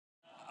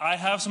I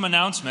have some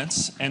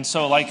announcements. And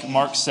so like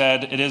Mark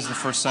said, it is the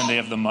first Sunday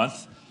of the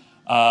month.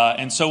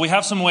 And so we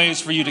have some ways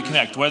for you to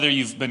connect, whether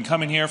you've been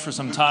coming here for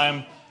some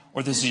time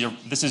or this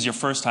is your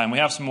first time. We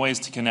have some ways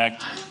to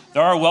connect.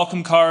 There are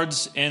welcome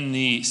cards in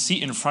the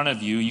seat in front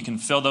of you. You can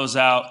fill those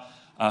out,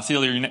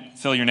 fill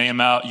your name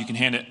out. You can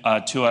hand it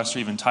to us or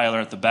even Tyler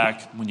at the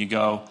back when you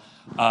go.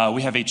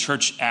 We have a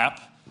church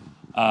app.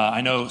 I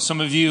know some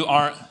of you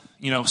aren't,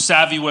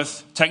 savvy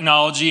with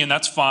technology, and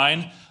that's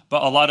fine,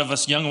 but a lot of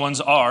us young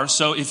ones are.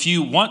 So if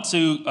you want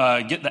to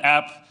get the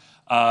app,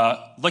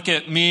 look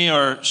at me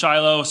or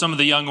Shiloh, some of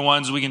the young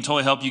ones. We can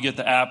totally help you get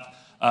the app.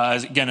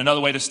 Again,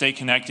 another way to stay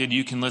connected.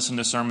 You can listen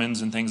to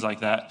sermons and things like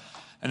that.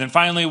 And then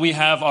finally, we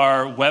have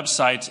our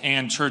website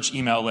and church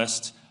email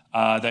list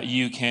that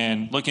you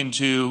can look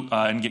into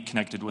and get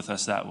connected with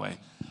us that way.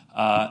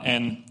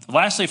 And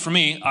lastly, for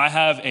me, I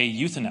have a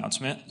youth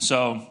announcement.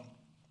 So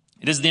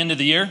it is the end of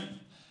the year,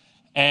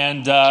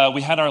 and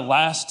we had our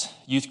last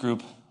youth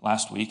group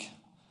last week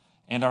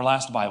and our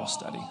last Bible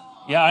study.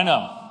 Yeah, I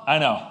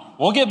know.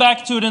 We'll get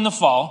back to it in the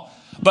fall,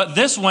 but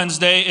this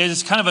Wednesday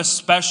is kind of a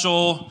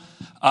special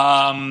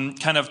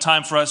kind of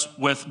time for us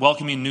with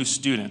welcoming new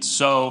students.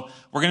 So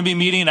we're going to be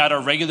meeting at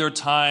our regular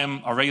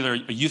time, our regular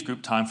youth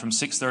group time from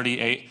 6:30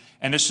 to 8,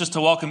 and it's just to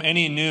welcome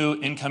any new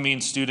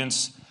incoming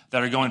students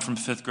that are going from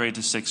 5th grade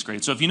to 6th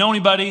grade. So if you know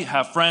anybody,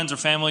 have friends or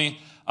family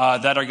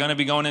that are going to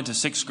be going into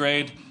 6th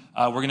grade,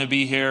 we're going to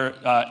be here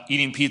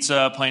eating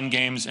pizza, playing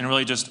games, and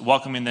really just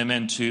welcoming them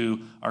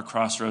into our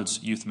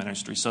Crossroads Youth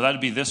Ministry. So that'll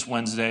be this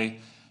Wednesday,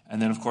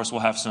 and then, of course,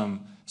 we'll have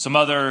some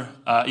other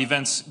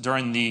events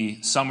during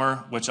the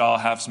summer, which I'll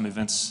have some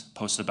events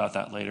posted about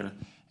that later.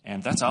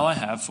 And that's all I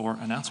have for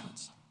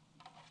announcements.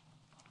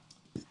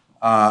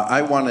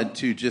 I wanted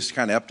to just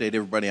kind of update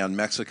everybody on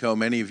Mexico.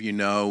 Many of you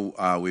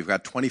know we've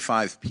got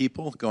 25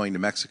 people going to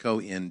Mexico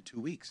in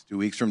 2 weeks. 2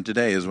 weeks from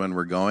today is when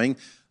we're going.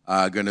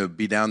 Going to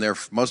be down there,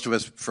 most of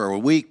us, for a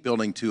week,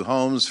 building 2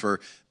 homes for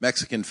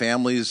Mexican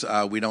families.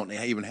 We don't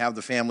even have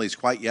the families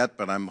quite yet,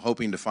 but I'm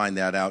hoping to find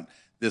that out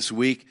this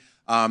week.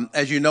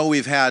 As you know,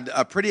 we've had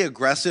a pretty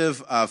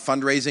aggressive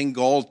fundraising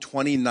goal,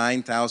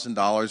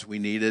 $29,000 we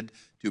needed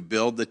to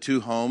build the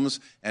 2 homes.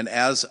 And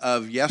as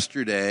of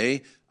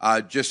yesterday,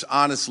 just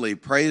honestly,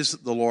 praise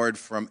the Lord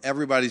from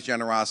everybody's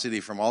generosity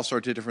from all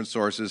sorts of different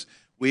sources.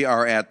 We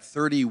are at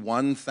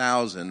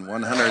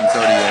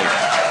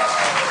 $31,138.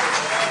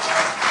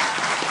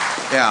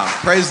 Yeah,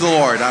 praise the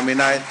Lord. I mean,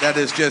 that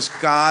is just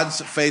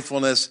God's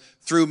faithfulness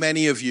through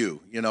many of you,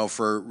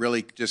 for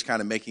really just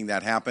kind of making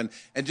that happen.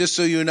 And just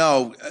so you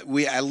know,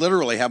 I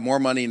literally have more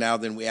money now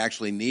than we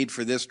actually need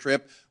for this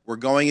trip. We're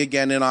going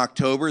again in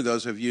October.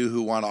 Those of you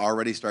who want to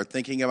already start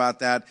thinking about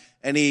that,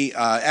 any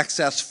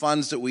excess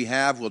funds that we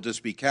have will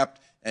just be kept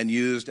and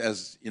used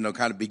as,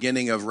 kind of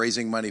beginning of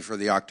raising money for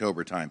the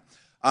October time.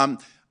 I'm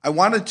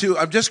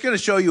just going to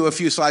show you a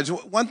few slides.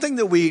 One thing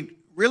that we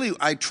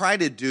try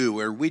to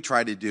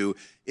do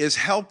is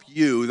help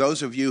you,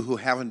 those of you who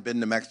haven't been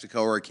to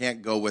Mexico or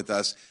can't go with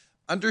us,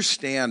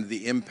 understand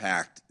the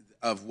impact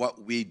of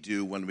what we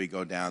do when we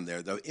go down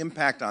there, the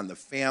impact on the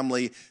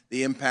family,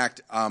 the impact,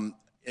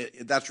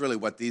 that's really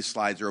what these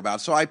slides are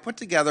about. So I put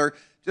together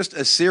just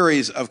a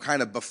series of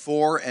kind of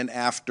before and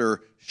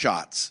after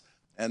shots.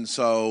 And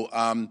so,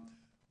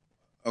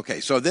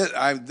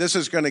 this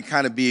is going to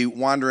kind of be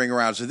wandering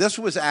around. So this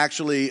was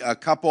actually a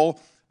couple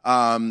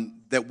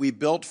that we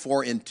built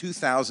for in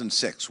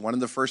 2006, one of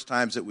the first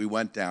times that we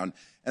went down.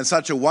 And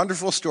such a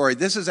wonderful story.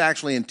 This is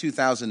actually in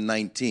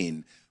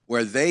 2019,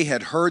 where they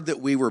had heard that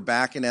we were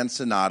back in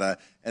Ensenada,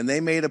 and they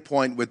made a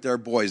point with their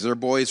boys. Their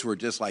boys were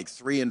just like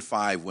 3 and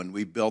 5 when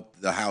we built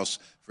the house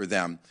for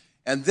them.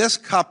 And this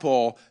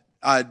couple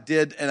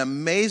did an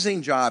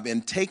amazing job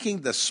in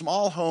taking the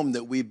small home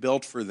that we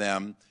built for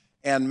them,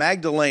 and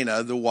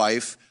Magdalena, the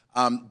wife,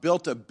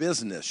 built a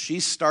business. She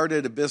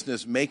started a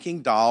business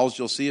making dolls.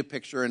 You'll see a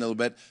picture in a little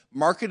bit.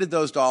 Marketed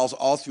those dolls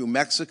all through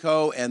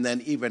Mexico and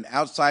then even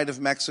outside of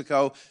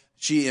Mexico.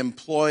 She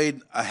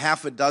employed a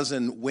half a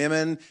dozen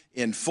women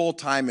in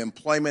full-time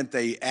employment.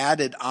 They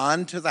added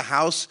on to the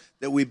house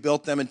that we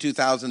built them in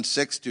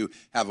 2006 to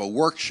have a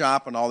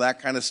workshop and all that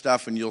kind of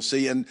stuff, and you'll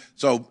see. And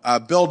so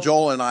Bill,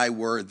 Joel, and I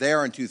were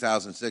there in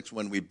 2006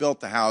 when we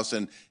built the house,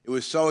 and it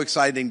was so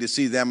exciting to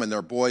see them and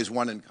their boys,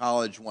 one in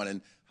college, one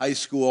in high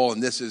school,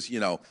 and this is,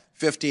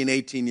 15,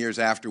 18 years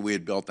after we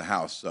had built the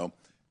house. So,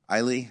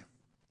 Eiley.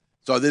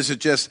 So this is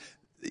just,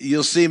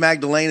 you'll see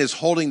Magdalena is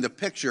holding the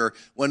picture.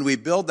 When we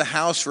build the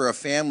house for a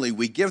family,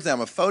 we give them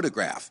a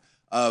photograph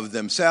of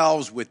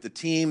themselves with the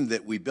team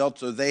that we built,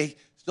 so they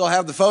still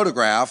have the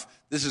photograph.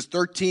 This is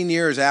 13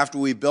 years after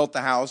we built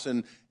the house,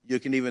 and you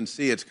can even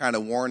see it's kind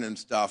of worn and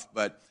stuff,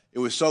 but it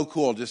was so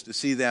cool just to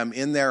see them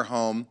in their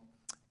home.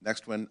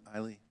 Next one,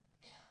 Eiley.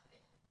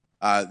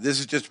 This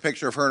is just a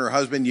picture of her and her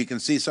husband. You can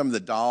see some of the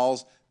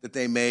dolls that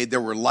they made.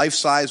 There were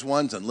life-size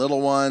ones and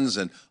little ones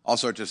and all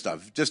sorts of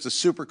stuff. Just a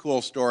super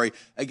cool story,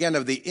 again,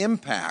 of the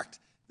impact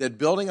that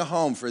building a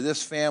home for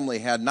this family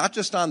had not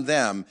just on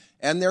them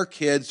and their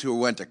kids who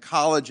went to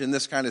college and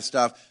this kind of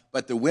stuff,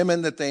 but the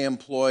women that they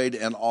employed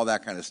and all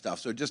that kind of stuff.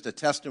 So just a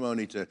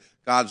testimony to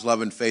God's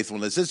love and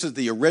faithfulness. This is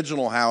the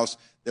original house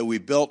that we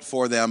built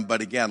for them,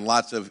 but again,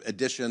 lots of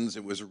additions.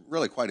 It was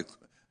really quite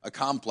a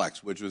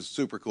complex, which was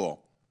super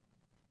cool.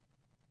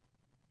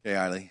 Okay,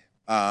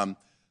 Eiley.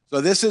 So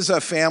this is a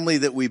family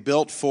that we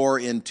built for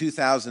in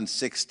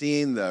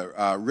 2016, the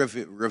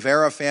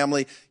Rivera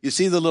family. You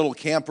see the little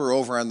camper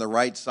over on the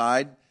right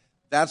side?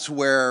 That's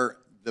where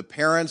the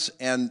parents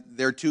and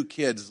their 2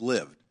 kids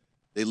lived.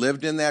 They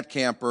lived in that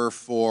camper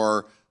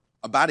for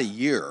about a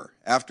year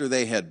after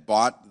they had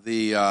bought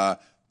the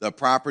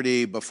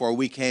property before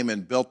we came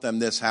and built them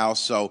this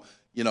house. So,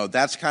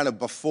 that's kind of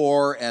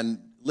before and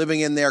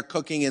living in there,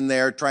 cooking in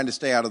there, trying to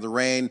stay out of the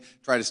rain,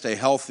 try to stay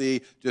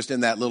healthy, just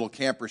in that little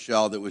camper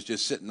shell that was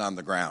just sitting on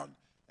the ground.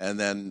 And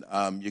then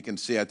you can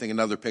see, I think,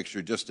 another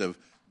picture just of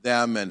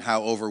them and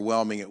how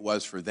overwhelming it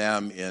was for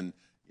them in,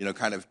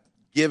 kind of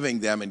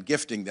giving them and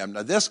gifting them.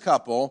 Now, this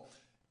couple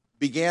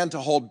began to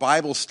hold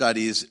Bible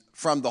studies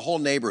from the whole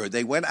neighborhood.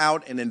 They went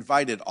out and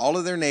invited all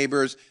of their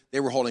neighbors.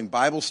 They were holding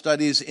Bible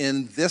studies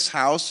in this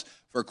house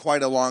for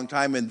quite a long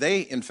time, and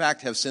they, in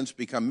fact, have since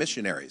become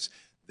missionaries.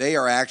 They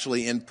are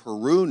actually in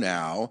Peru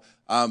now,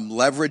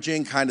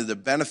 leveraging kind of the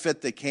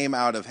benefit that came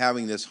out of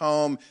having this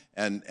home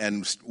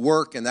and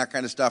work and that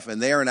kind of stuff, and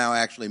they are now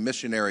actually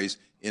missionaries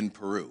in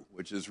Peru,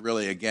 which is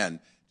really, again,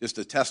 just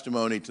a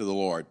testimony to the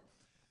Lord.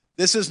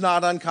 This is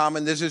not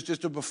uncommon. This is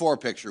just a before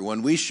picture.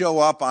 When we show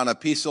up on a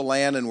piece of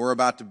land and we're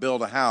about to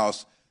build a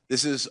house,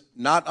 this is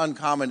not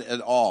uncommon at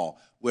all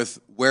with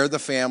where the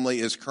family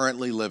is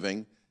currently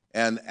living.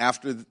 And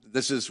after,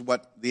 this is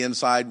what the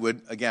inside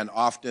would, again,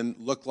 often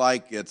look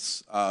like.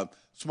 It's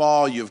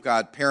small. You've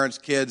got parents,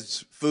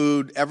 kids,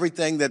 food,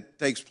 everything that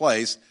takes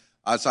place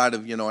outside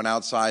of, an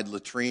outside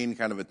latrine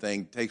kind of a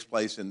thing takes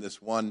place in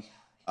this one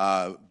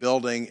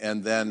building.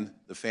 And then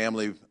the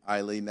family,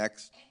 Eiley,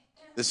 next.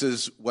 This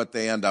is what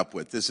they end up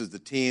with. This is the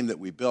team that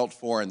we built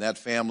for, and that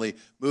family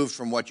moved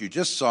from what you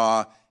just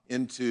saw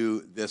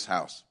into this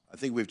house. I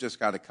think we've just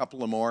got a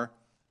couple of more.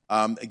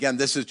 Again,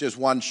 this is just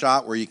one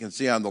shot where you can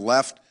see on the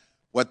left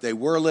what they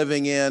were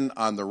living in,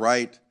 on the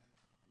right,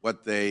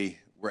 what they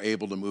were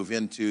able to move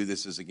into.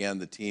 This is, again,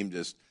 the team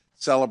just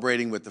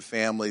celebrating with the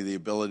family, the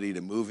ability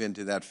to move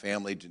into that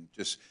family, to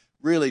just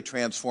really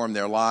transform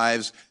their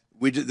lives.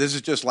 This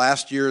is just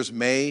last year's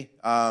May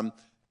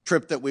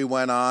trip that we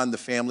went on, the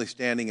family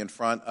standing in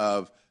front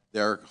of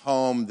their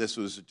home. This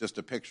was just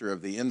a picture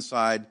of the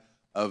inside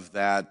of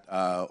that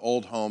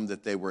old home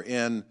that they were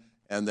in,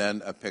 and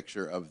then a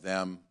picture of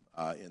them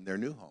in their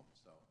new home.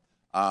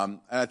 And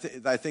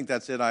I think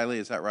that's it, Eiley,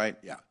 is that right?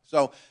 Yeah.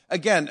 So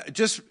again,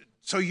 just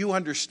so you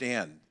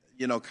understand,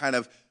 kind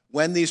of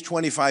when these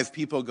 25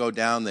 people go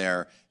down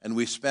there and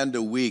we spend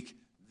a week,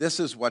 this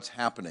is what's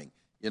happening.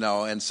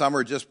 And some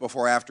are just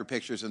before after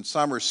pictures, and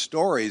some are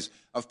stories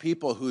of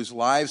people whose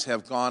lives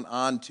have gone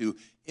on to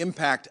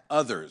impact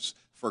others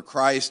for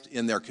Christ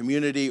in their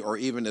community or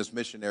even as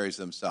missionaries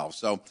themselves.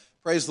 So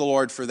praise the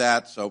Lord for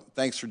that. So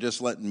thanks for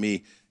just letting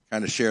me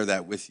kind of share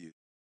that with you.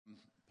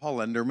 Paul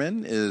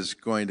Enderman is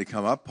going to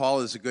come up.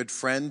 Paul is a good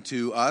friend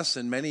to us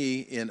and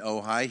many in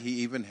Ojai.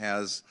 He even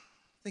has,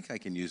 I think I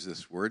can use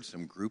this word,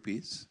 some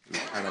groupies who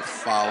kind of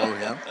follow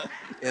him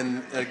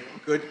in a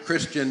good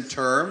Christian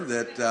term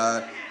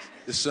that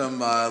some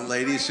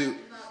ladies who,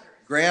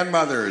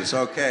 grandmothers,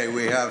 okay,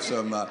 we have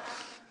some.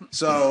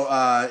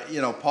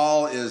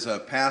 Paul is a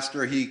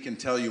pastor. He can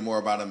tell you more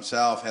about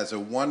himself, has a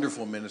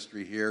wonderful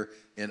ministry here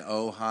in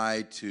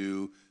Ojai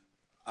to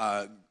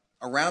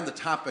around the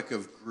topic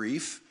of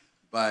grief.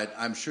 But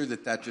I'm sure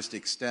that just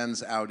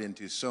extends out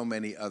into so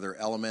many other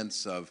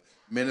elements of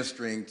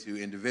ministering to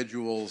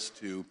individuals,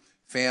 to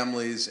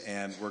families,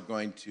 and we're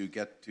going to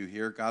get to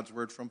hear God's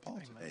word from Paul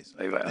today.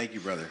 So thank you,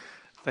 brother.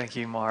 Thank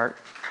you,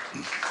 Mark.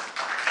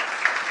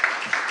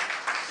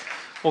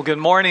 Well, good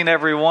morning,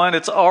 everyone.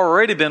 It's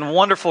already been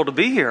wonderful to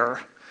be here.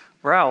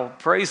 Wow,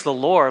 praise the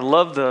Lord.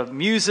 Love the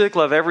music,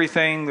 love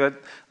everything that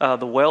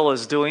the Well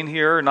is doing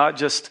here, not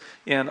just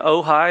in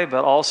Ojai,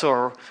 but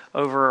also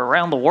over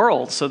around the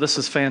world. So this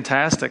is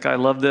fantastic. I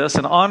love this.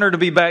 An honor to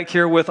be back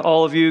here with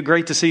all of you.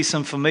 Great to see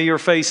some familiar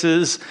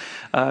faces.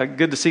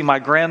 Good to see my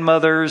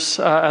grandmothers,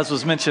 as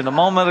was mentioned a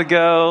moment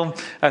ago.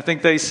 I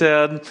think they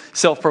said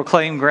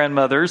self-proclaimed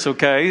grandmothers.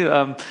 Okay,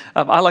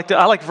 I like to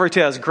refer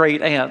to as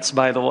great aunts,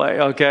 by the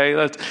way.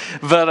 Okay,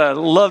 but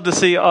love to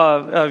see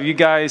you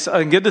guys,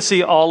 and good to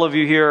see all of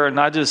you here. And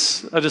I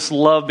just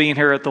love being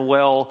here at the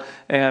Well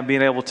and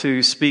being able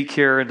to speak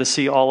here and to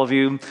see all of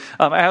you.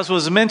 As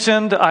was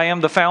mentioned, I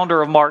am the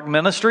founder of Mark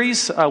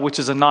Ministries, which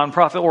is a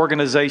nonprofit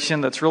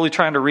organization that's really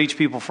trying to reach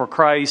people for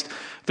Christ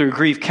through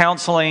grief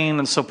counseling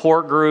and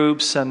support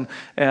groups and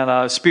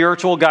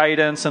spiritual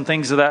guidance and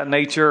things of that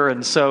nature.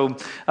 And so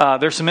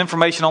there's some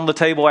information on the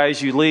table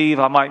as you leave.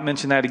 I might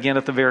mention that again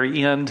at the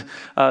very end,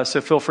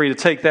 so feel free to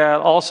take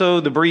that. Also,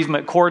 the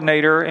bereavement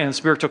coordinator and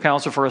spiritual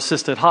counselor for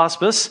assisted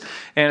hospice.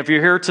 And if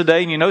you're here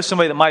today and you know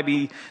somebody that might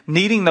be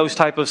needing those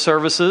type of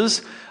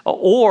services,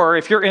 or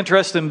if you're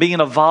interested in being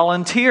a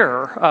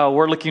volunteer,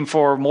 we're looking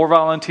for more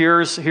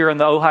volunteers here in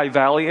the Ojai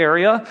Valley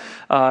area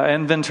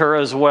and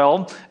Ventura as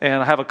well.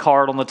 And I have a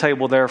card on the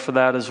table there for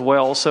that as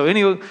well. So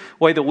any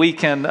way that we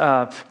can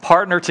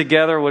partner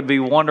together would be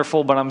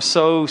wonderful, but I'm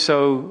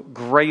so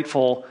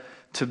grateful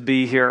to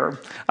be here.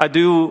 I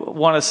do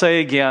want to say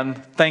again,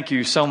 thank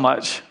you so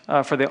much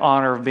for the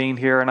honor of being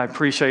here, and I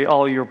appreciate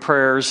all your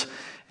prayers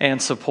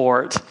and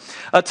support.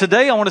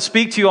 Today I want to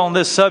speak to you on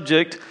this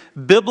subject,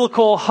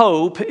 biblical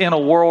hope in a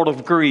world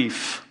of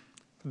grief.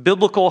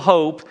 Biblical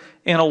hope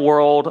in a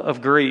world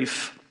of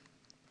grief.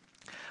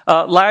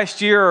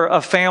 Last year,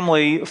 a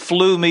family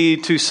flew me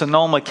to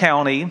Sonoma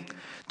County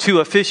to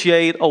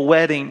officiate a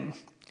wedding.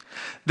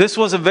 This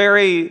was a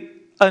very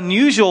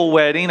unusual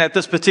wedding at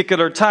this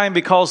particular time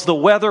because the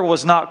weather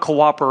was not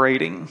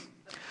cooperating.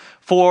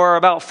 For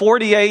about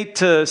 48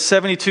 to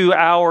 72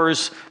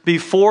 hours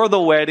before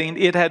the wedding,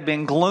 it had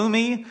been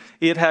gloomy,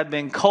 it had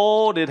been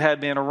cold, it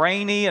had been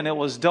rainy, and it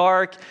was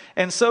dark.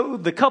 And so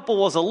the couple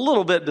was a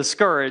little bit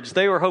discouraged.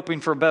 They were hoping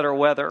for better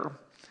weather.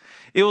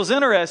 It was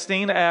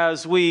interesting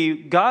as we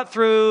got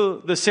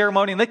through the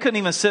ceremony, and they couldn't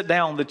even sit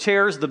down. The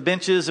chairs, the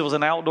benches, it was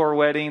an outdoor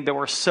wedding, they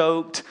were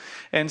soaked.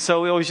 And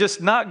so it was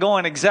just not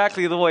going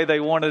exactly the way they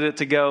wanted it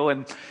to go.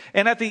 And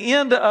at the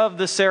end of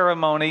the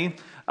ceremony,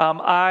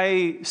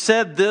 I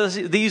said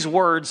these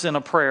words in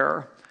a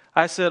prayer.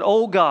 I said,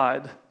 "Oh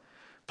God,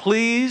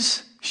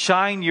 please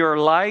shine your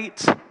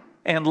light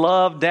and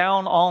love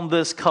down on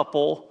this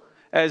couple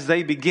as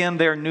they begin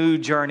their new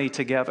journey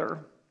together."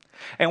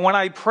 And when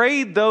I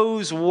prayed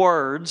those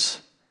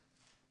words,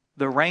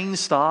 the rain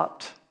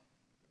stopped,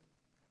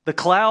 the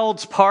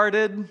clouds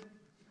parted,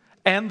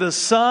 and the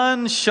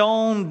sun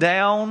shone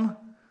down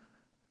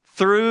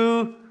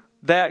through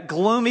that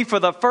gloomy, for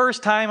the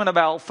first time in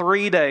about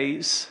 3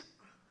 days,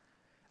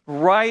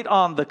 right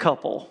on the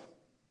couple.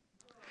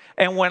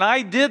 And when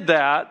I did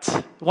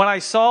that, when I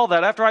saw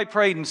that, after I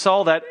prayed and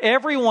saw that,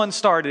 everyone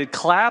started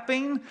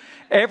clapping.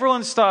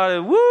 Everyone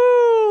started,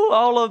 woo,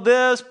 all of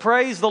this,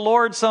 praise the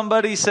Lord,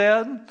 somebody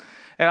said.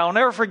 And I'll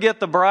never forget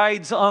the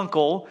bride's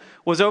uncle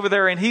was over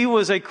there, and he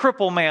was a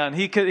crippled man.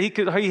 He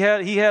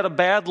had a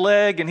bad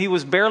leg, and he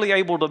was barely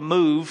able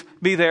to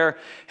be there.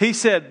 He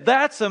said,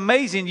 "That's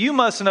amazing. You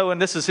must know," and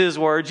this is his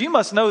words, "you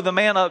must know the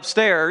man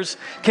upstairs.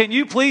 Can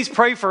you please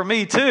pray for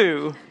me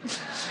too?"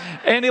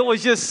 And it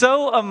was just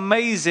so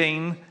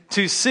amazing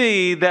to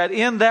see that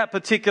in that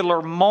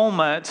particular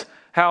moment,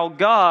 how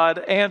God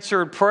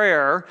answered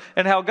prayer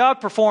and how God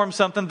performed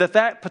something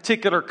that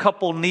particular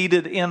couple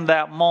needed in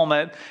that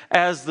moment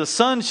as the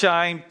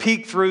sunshine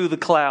peeked through the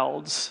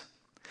clouds.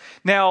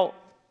 Now,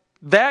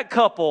 that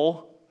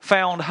couple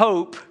found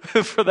hope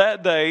for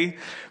that day,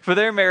 for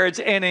their marriage,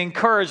 and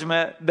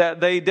encouragement that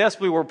they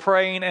desperately were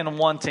praying and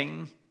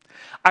wanting.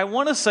 I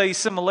want to say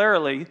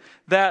similarly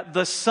that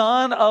the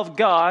Son of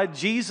God,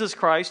 Jesus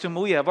Christ, whom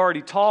we have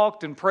already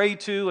talked and prayed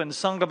to and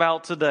sung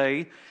about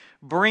today,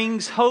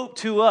 brings hope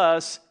to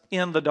us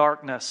in the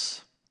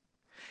darkness.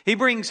 He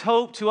brings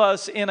hope to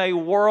us in a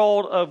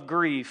world of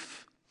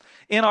grief.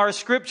 In our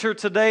scripture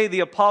today,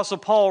 the Apostle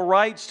Paul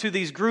writes to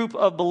these group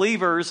of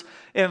believers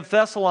in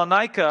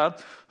Thessalonica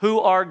who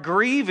are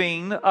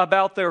grieving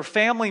about their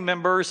family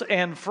members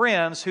and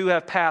friends who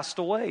have passed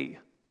away,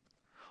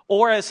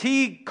 or as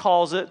he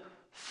calls it,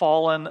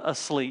 fallen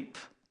asleep.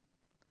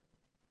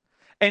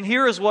 And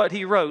here is what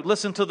he wrote.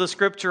 Listen to the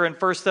scripture in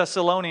 1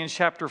 Thessalonians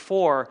chapter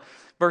 4,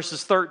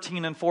 verses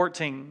 13 and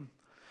 14.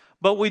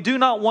 "But we do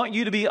not want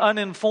you to be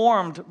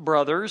uninformed,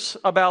 brothers,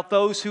 about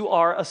those who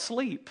are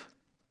asleep,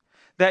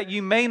 that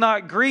you may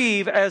not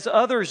grieve as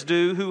others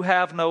do who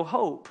have no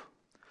hope.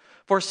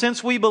 For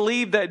since we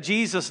believe that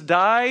Jesus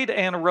died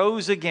and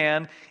rose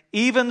again,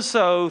 even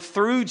so,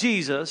 through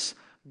Jesus,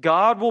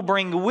 God will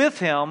bring with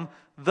him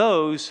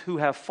those who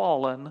have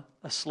fallen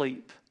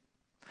asleep."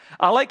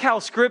 I like how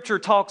Scripture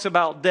talks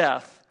about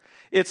death.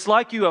 It's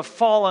like you have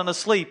fallen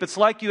asleep. It's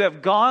like you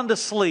have gone to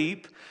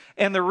sleep.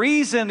 And the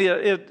reason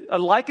it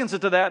likens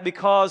it to that,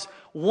 because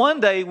one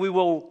day we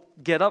will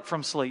get up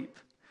from sleep.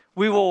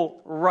 We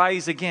will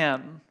rise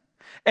again.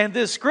 And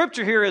this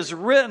scripture here is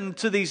written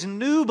to these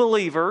new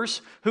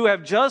believers who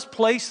have just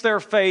placed their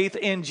faith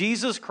in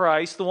Jesus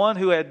Christ, the one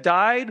who had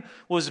died,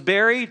 was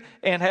buried,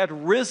 and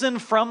had risen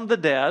from the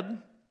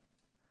dead.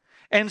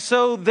 And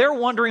so they're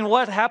wondering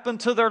what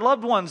happened to their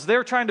loved ones.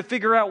 They're trying to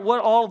figure out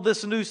what all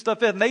this new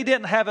stuff is. And they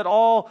didn't have it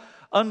all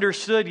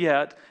understood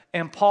yet.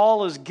 And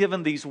Paul is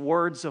given these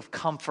words of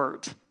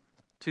comfort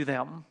to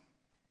them.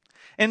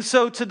 And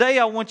so today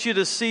I want you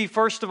to see,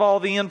 first of all,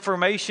 the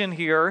information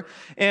here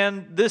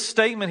and this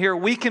statement here.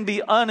 We can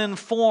be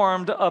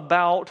uninformed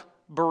about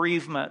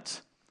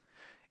bereavement.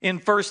 In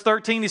verse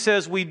 13, he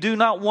says, we do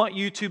not want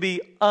you to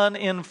be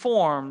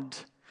uninformed.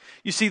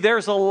 You see,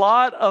 there's a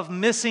lot of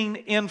missing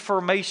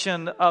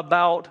information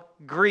about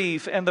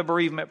grief and the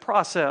bereavement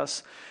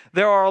process.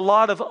 There are a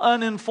lot of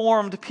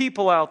uninformed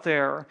people out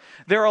there.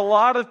 There are a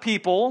lot of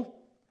people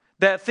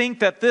that think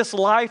that this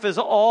life is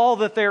all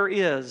that there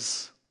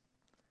is,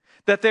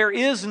 that there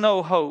is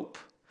no hope,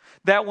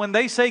 that when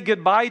they say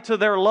goodbye to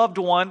their loved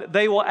one,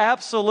 they will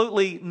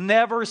absolutely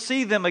never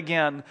see them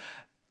again.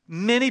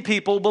 Many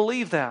people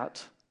believe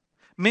that.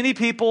 Many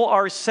people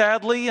are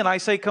sadly, and I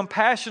say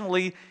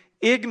compassionately,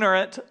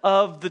 ignorant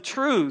of the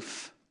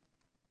truth.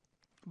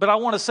 But I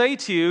want to say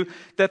to you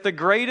that the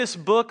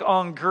greatest book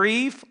on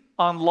grief,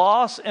 on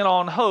loss, and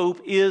on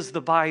hope is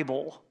the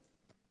Bible.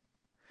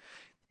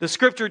 The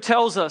Scripture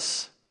tells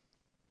us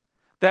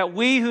that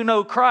we who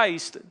know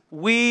Christ,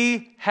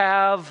 we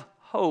have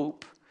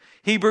hope.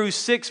 Hebrews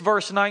 6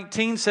 verse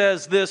 19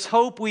 says, this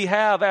hope we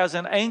have as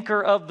an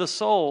anchor of the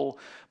soul,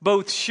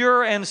 both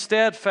sure and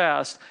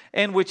steadfast,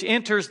 and which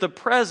enters the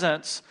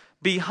presence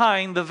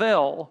behind the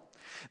veil.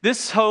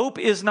 This hope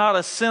is not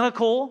a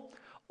cynical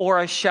or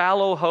a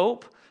shallow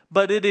hope,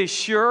 but it is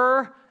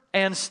sure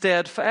and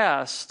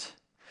steadfast.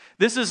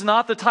 This is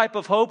not the type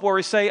of hope where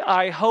we say,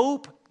 I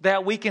hope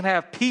that we can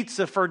have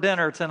pizza for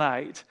dinner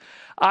tonight.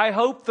 I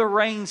hope the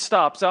rain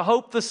stops. I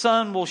hope the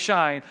sun will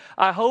shine.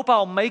 I hope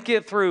I'll make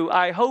it through.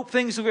 I hope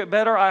things will get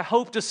better. I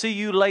hope to see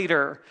you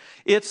later.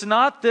 It's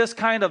not this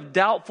kind of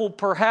doubtful,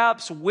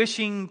 perhaps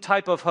wishing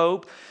type of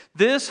hope.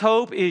 This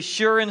hope is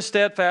sure and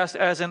steadfast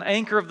as an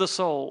anchor of the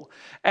soul,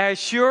 as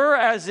sure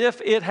as if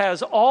it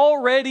has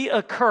already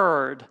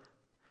occurred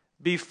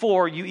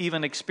before you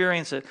even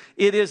experience it.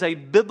 It is a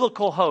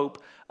biblical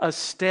hope, a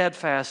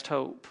steadfast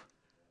hope.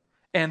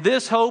 And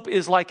this hope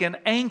is like an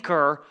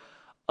anchor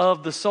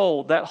of the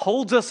soul that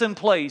holds us in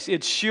place.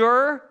 It's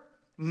sure,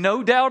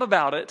 no doubt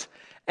about it,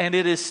 and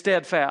it is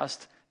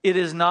steadfast. It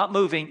is not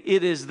moving.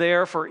 It is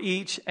there for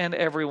each and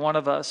every one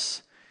of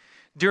us.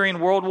 During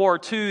World War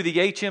II, the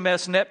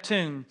HMS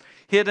Neptune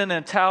hit an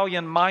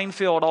Italian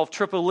minefield off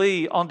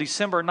Tripoli on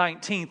December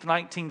 19th,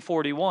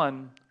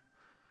 1941.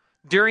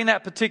 During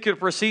that particular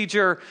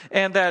procedure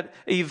and that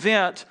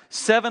event,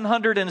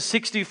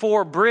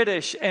 764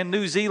 British and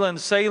New Zealand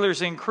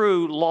sailors and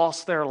crew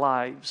lost their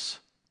lives.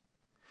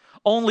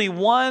 Only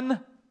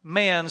one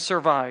man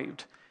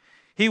survived.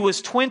 He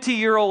was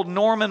 20-year-old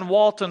Norman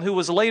Walton, who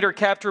was later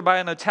captured by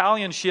an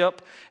Italian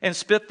ship and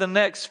spent the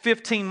next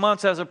 15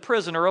 months as a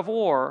prisoner of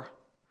war.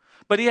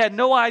 But he had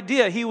no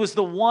idea he was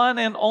the one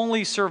and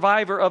only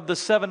survivor of the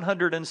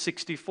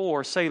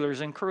 764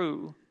 sailors and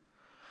crew.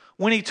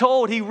 When he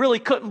told, he really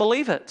couldn't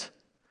believe it.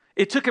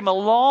 It took him a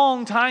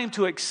long time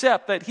to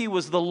accept that he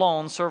was the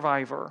lone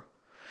survivor.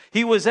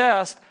 He was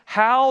asked,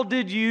 "How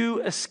did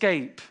you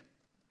escape?"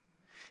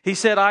 He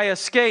said, "I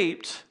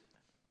escaped,"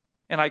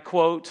 and I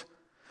quote,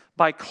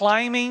 "by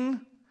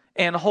climbing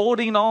and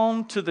holding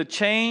on to the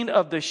chain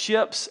of the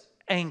ship's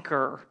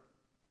anchor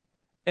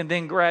and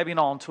then grabbing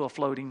onto a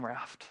floating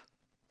raft."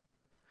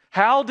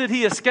 How did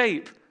he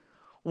escape?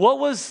 What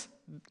was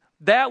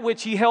that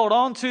which he held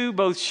on to,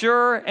 both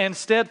sure and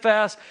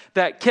steadfast,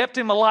 that kept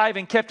him alive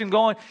and kept him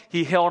going?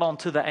 He held on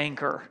to the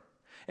anchor.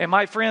 And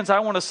my friends, I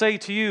want to say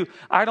to you,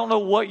 I don't know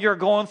what you're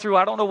going through.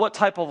 I don't know what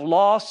type of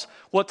loss,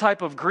 what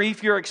type of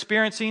grief you're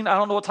experiencing. I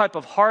don't know what type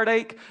of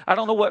heartache. I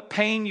don't know what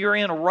pain you're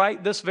in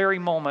right this very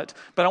moment.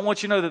 But I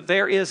want you to know that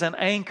there is an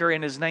anchor,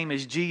 and his name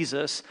is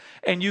Jesus.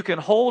 And you can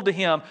hold to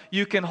him.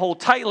 You can hold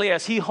tightly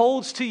as he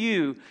holds to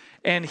you,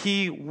 and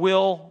he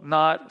will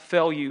not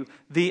fail you.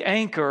 The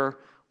anchor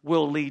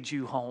will lead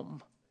you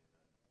home.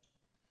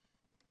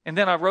 And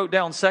then I wrote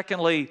down,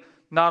 secondly,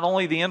 not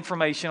only the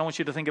information, I want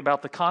you to think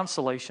about the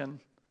consolation.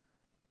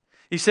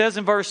 He says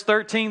in verse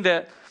 13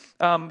 that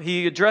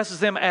he addresses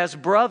them as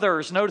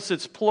brothers. Notice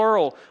it's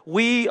plural.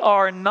 We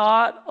are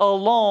not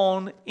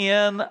alone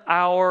in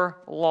our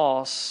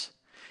loss.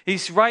 He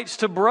writes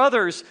to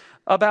brothers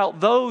about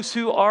those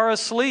who are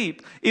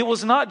asleep. It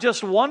was not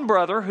just one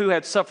brother who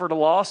had suffered a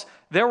loss.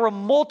 There were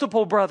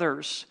multiple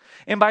brothers.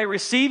 And by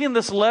receiving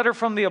this letter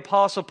from the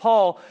Apostle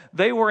Paul,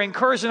 they were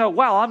encouraged to know,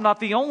 wow, I'm not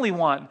the only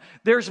one.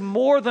 There's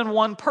more than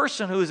one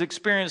person who has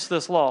experienced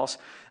this loss.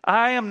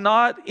 I am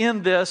not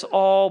in this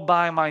all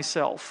by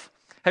myself.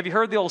 Have you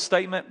heard the old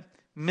statement,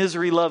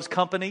 misery loves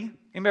company?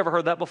 Anybody ever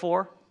heard that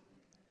before?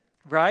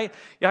 Right?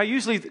 Yeah, I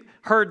usually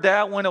heard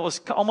that when it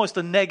was almost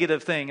a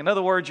negative thing. In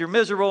other words, you're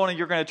miserable and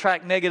you're going to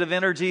attract negative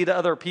energy to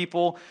other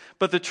people.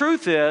 But the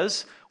truth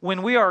is,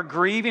 when we are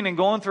grieving and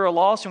going through a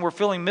loss and we're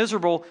feeling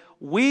miserable,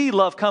 we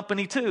love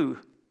company too.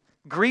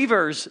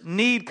 Grievers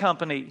need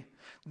company.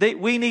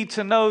 We need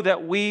to know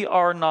that we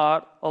are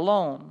not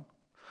alone.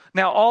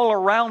 Now, all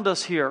around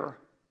us here,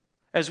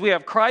 as we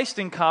have Christ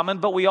in common,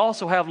 but we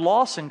also have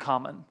loss in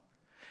common.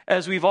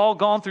 As we've all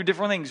gone through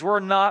different things,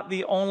 we're not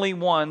the only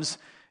ones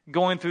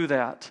going through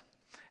that.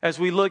 As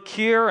we look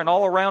here and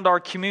all around our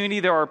community,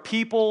 there are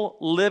people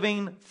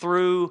living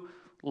through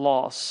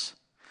loss.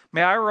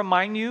 May I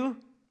remind you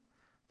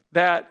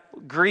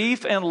that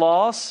grief and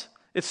loss,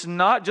 it's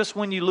not just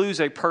when you lose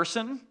a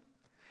person.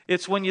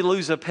 It's when you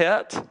lose a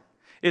pet.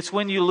 It's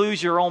when you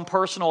lose your own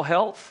personal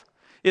health.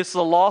 It's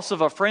the loss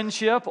of a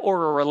friendship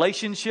or a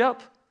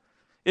relationship.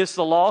 It's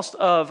the loss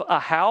of a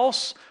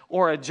house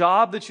or a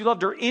job that you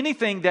loved or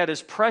anything that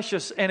is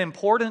precious and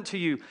important to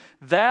you.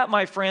 That,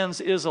 my friends,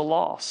 is a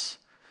loss.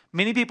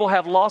 Many people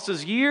have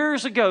losses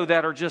years ago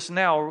that are just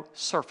now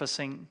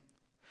surfacing.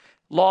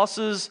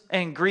 Losses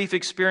and grief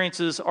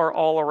experiences are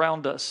all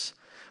around us.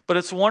 But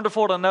it's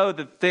wonderful to know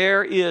that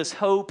there is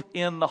hope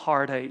in the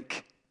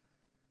heartache,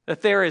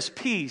 that there is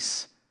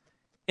peace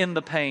in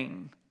the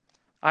pain.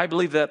 I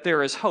believe that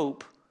there is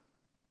hope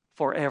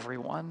for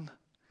everyone.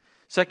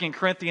 2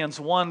 Corinthians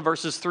 1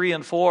 verses 3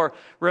 and 4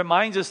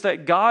 reminds us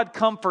that God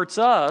comforts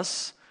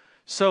us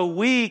so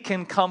we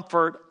can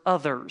comfort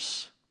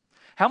others.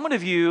 How many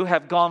of you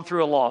have gone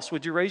through a loss?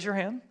 Would you raise your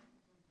hand?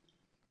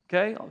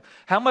 Okay.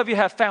 How many of you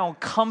have found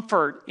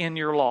comfort in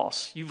your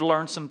loss? You've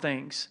learned some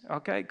things.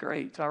 Okay,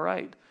 great. All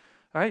right.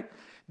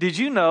 Did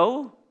you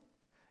know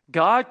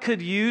God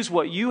could use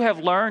what you have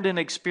learned and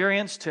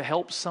experienced to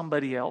help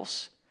somebody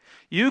else?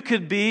 You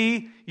could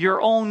be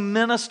your own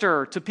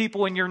minister to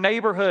people in your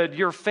neighborhood,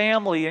 your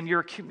family, and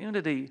your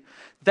community.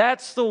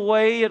 That's the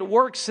way it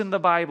works in the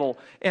Bible.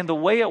 And the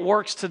way it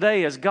works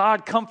today is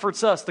God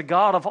comforts us. The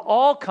God of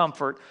all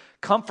comfort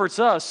comforts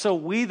us, so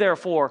we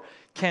therefore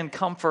can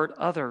comfort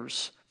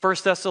others. 1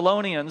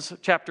 Thessalonians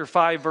chapter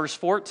 5, verse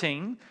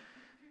 14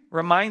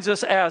 reminds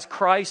us as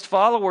Christ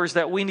followers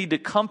that we need to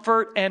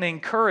comfort and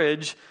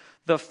encourage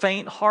the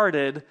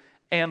faint-hearted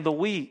and the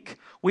weak.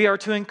 We are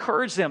to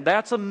encourage them.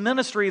 That's a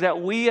ministry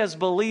that we as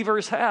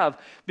believers have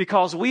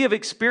because we have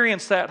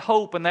experienced that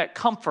hope and that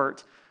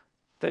comfort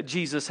that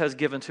Jesus has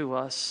given to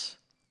us.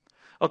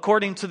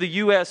 According to the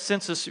U.S.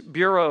 Census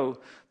Bureau,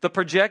 the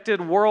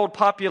projected world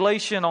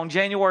population on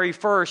January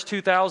 1st,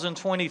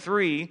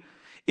 2023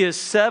 is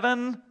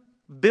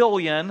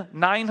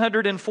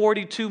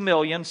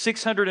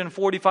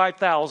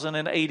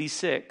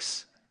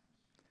 7,942,645,086.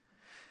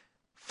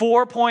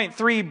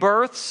 4.3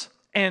 births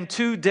and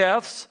 2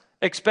 deaths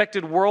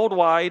expected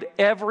worldwide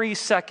every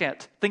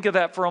second. Think of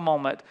that for a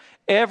moment.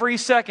 Every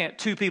second,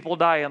 2 people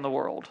die in the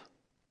world.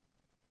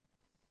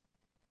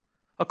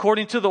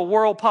 According to the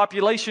World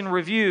Population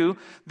Review,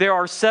 there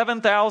are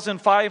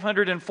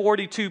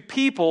 7,542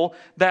 people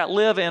that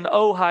live in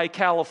Ojai,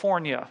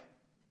 California.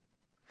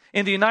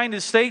 In the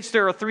United States,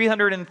 there are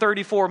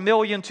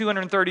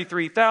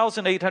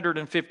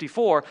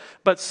 334,233,854,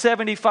 but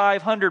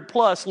 7,500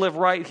 plus live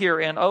right here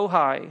in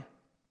Ojai.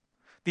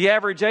 The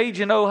average age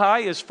in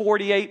Ojai is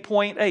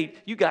 48.8.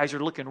 You guys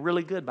are looking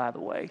really good, by the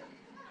way.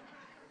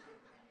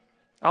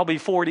 I'll be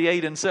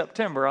 48 in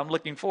September. I'm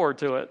looking forward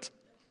to it.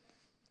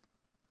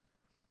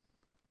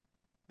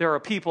 There are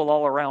people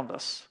all around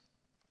us,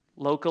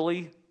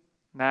 locally,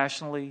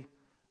 nationally,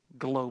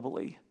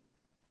 globally,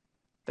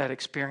 that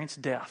experience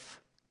death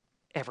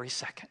every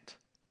second.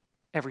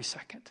 Every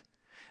second.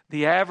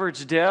 The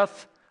average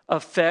death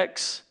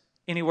affects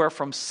anywhere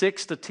from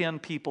 6 to 10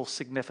 people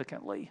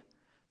significantly.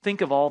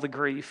 Think of all the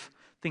grief.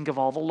 Think of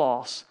all the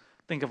loss.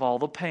 Think of all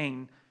the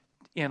pain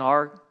in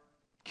our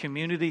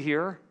community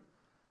here,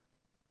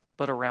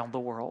 but around the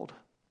world.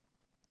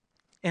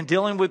 And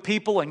dealing with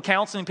people and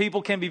counseling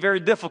people can be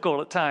very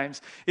difficult at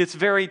times. It's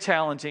very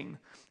challenging.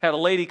 Had a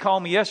lady call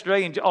me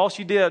yesterday, and all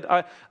she did,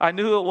 I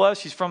knew who it was.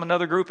 She's from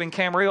another group in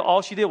Camarillo.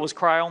 All she did was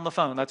cry on the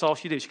phone. That's all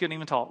she did. She couldn't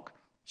even talk.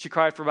 She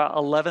cried for about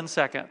 11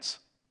 seconds.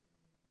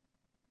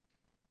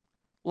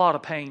 A lot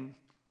of pain,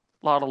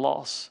 a lot of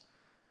loss.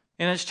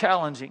 And it's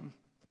challenging.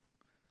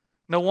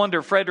 No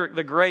wonder Frederick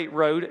the Great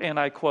wrote, and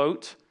I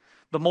quote,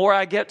 "The more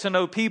I get to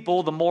know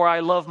people, the more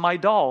I love my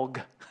dog."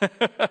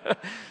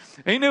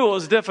 He knew it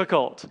was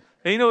difficult.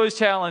 He knew it was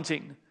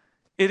challenging.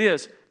 It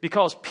is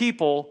because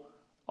people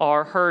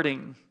are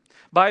hurting.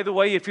 By the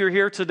way, if you're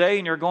here today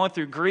and you're going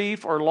through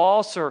grief or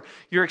loss or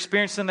you're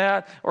experiencing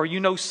that or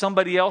you know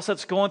somebody else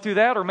that's going through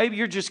that or maybe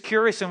you're just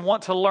curious and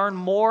want to learn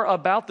more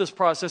about this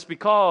process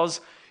because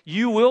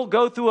you will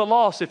go through a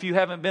loss if you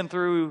haven't been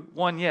through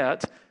one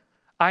yet.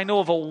 I know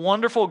of a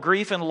wonderful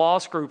grief and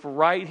loss group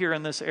right here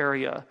in this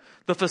area.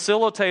 The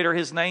facilitator,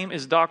 his name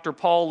is Dr.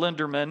 Paul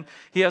Linderman.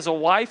 He has a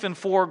wife and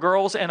 4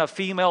 girls and a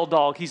female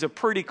dog. He's a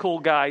pretty cool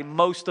guy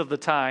most of the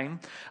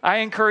time. I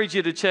encourage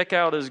you to check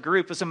out his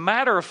group. As a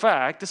matter of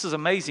fact, this is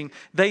amazing.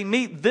 They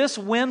meet this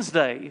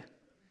Wednesday,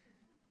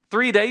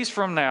 3 days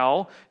from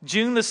now,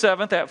 June the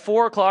 7th at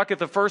 4 o'clock at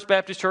the First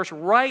Baptist Church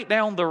right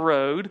down the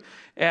road.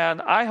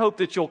 And I hope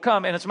that you'll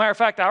come. And as a matter of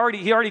fact,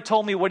 he already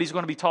told me what he's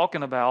going to be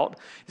talking about.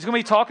 He's going to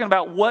be talking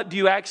about what do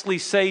you actually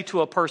say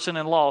to a person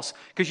in loss.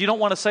 Because you don't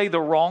want to say the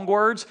wrong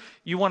words.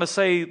 You want to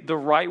say the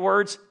right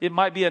words. It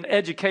might be an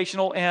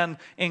educational and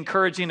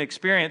encouraging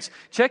experience.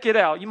 Check it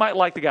out. You might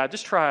like the guy.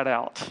 Just try it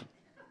out.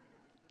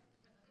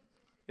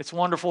 It's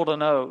wonderful to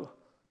know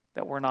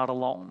that we're not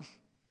alone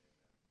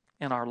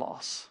in our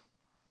loss.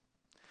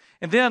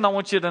 And then I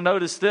want you to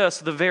notice this,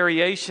 the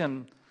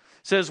variation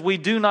says we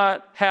do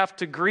not have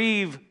to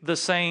grieve the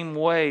same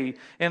way.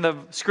 In the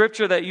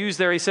scripture that used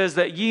there, he says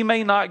that ye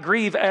may not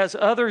grieve as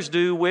others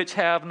do which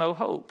have no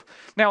hope.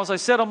 Now, as I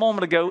said a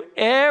moment ago,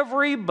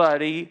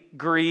 everybody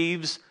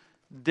grieves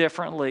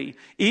differently.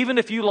 Even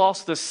if you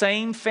lost the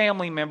same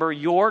family member,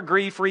 your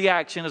grief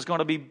reaction is going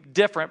to be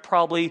different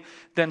probably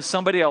than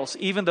somebody else,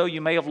 even though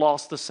you may have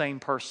lost the same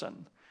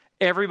person.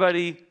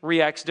 Everybody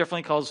reacts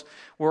differently because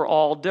we're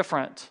all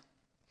different.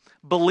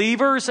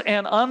 Believers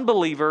and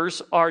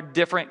unbelievers are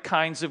different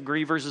kinds of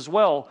grievers as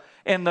well.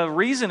 And the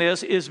reason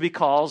is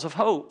because of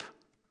hope.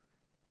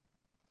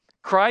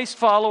 Christ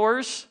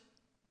followers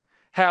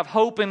have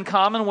hope in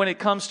common when it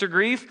comes to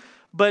grief,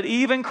 but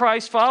even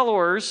Christ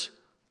followers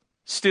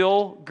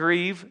still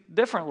grieve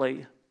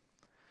differently.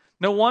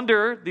 No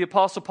wonder the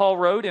Apostle Paul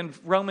wrote in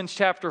Romans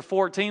chapter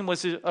 14,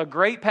 was a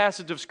great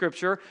passage of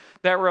Scripture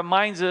that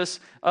reminds us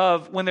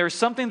of when there's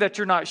something that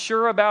you're not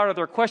sure about or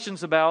there are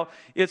questions about,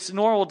 it's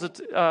normal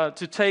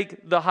to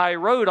take the high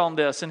road on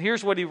this. And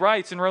here's what he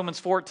writes in Romans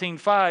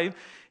 14:5,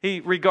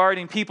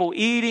 regarding people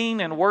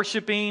eating and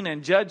worshiping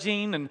and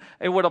judging, and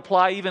it would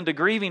apply even to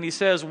grieving. He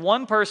says,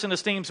 one person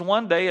esteems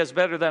one day as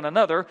better than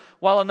another,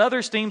 while another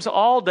esteems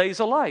all days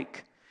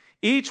alike.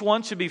 Each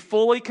one should be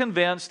fully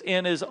convinced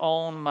in his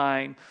own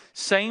mind.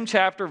 Same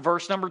chapter,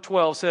 verse number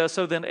 12 says,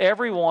 so then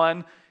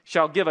everyone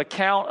shall give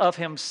account of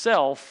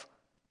himself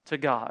to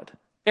God.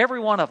 Every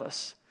one of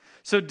us.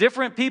 So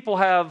different people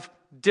have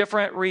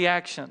different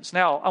reactions.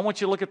 Now, I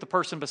want you to look at the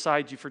person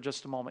beside you for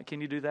just a moment. Can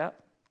you do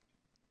that?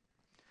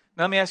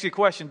 Now, let me ask you a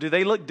question. Do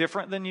they look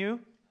different than you?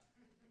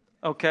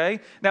 Okay.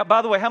 Now,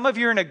 by the way, how many of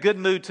you are in a good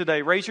mood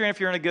today? Raise your hand if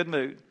you're in a good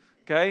mood.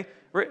 Okay.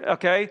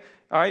 Okay.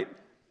 All right.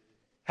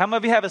 How many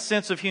of you have a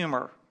sense of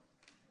humor?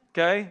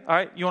 Okay, all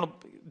right. You want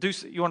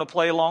to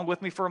play along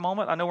with me for a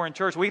moment? I know we're in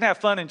church. We can have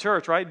fun in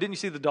church, right? Didn't you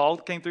see the dog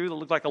that came through that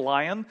looked like a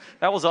lion?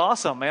 That was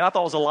awesome, man. I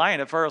thought it was a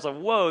lion at first. I was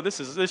like, whoa,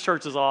 this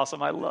church is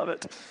awesome. I love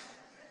it.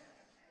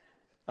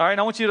 All right,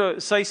 I want you to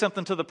say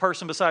something to the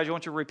person beside you. I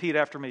want you to repeat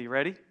after me.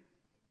 Ready?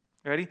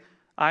 Ready?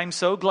 I'm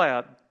so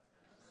glad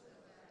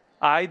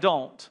I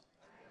don't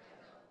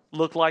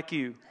look like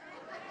you.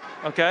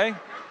 Okay?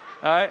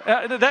 All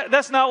right,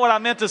 that's not what I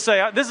meant to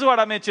say. This is what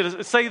I meant you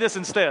to say this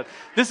instead.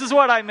 This is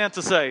what I meant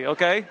to say,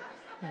 okay?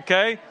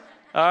 Okay?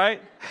 All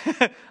right?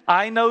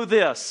 I know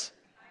this.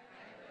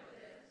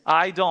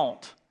 I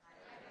don't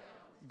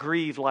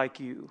grieve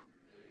like you.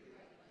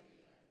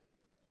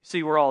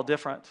 See, we're all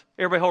different.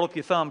 Everybody hold up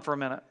your thumb for a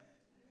minute.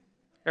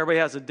 Everybody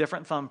has a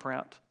different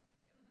thumbprint.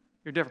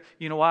 You're different.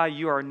 You know why?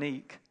 You are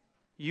unique.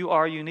 You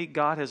are unique.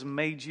 God has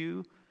made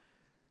you.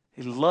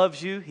 He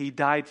loves you. He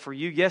died for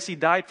you. Yes, He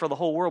died for the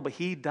whole world, but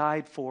He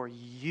died for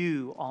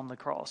you on the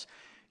cross.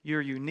 You're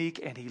unique,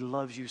 and He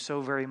loves you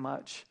so very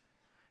much.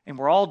 And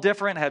we're all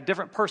different, have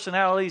different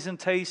personalities and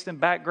tastes and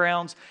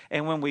backgrounds.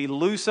 And when we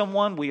lose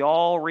someone, we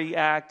all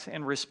react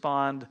and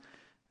respond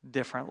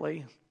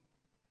differently.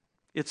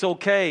 It's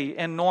okay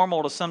and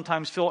normal to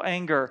sometimes feel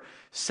anger,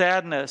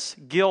 sadness,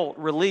 guilt,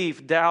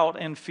 relief, doubt,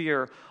 and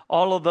fear.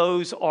 All of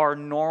those are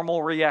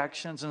normal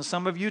reactions. And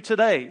some of you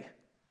today,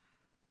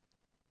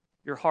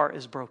 your heart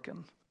is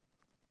broken.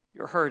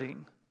 You're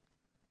hurting.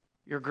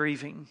 You're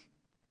grieving.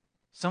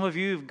 Some of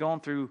you have gone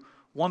through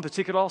one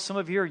particular loss. Some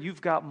of you,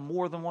 you've got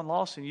more than one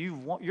loss, and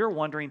you're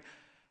wondering,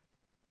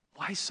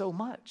 why so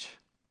much?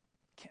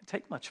 Can't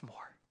take much more.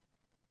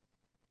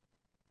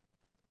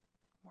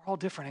 We're all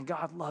different, and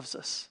God loves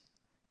us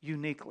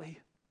uniquely,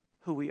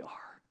 who we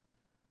are,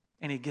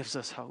 and He gives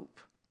us hope.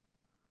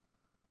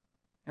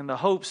 And the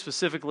hope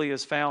specifically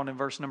is found in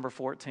verse number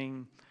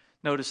 14.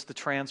 Notice the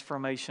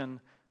transformation.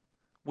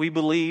 We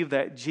believe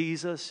that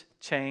Jesus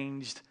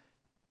changed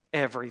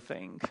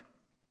everything.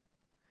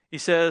 He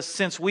says,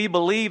 since we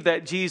believe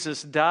that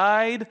Jesus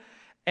died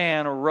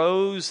and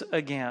rose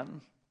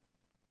again.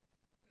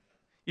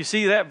 You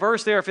see that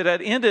verse there, if it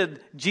had ended,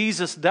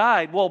 Jesus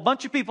died. Well, a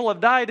bunch of people have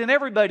died and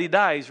everybody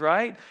dies,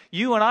 right?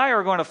 You and I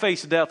are going to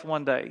face death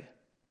one day.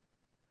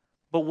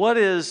 But what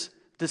is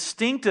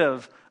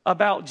distinctive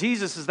about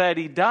Jesus is that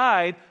He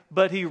died,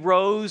 but He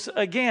rose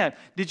again.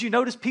 Did you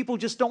notice people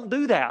just don't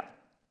do that?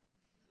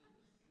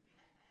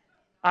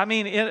 I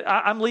mean,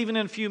 I'm leaving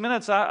in a few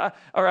minutes,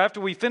 or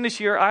after we finish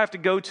here, I have to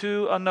go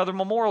to another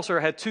memorial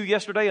service. I had 2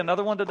 yesterday,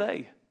 another one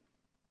today.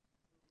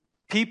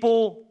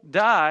 People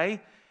die,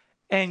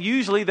 and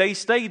usually they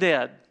stay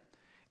dead.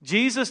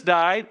 Jesus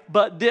died,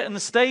 but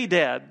didn't stay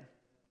dead.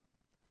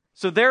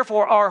 So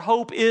therefore, our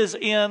hope is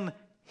in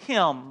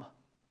Him.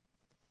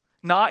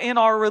 Not in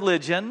our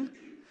religion,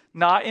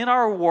 not in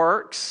our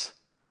works,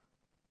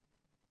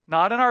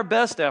 not in our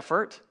best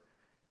effort,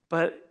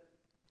 but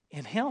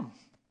in Him.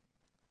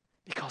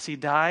 Because He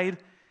died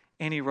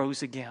and He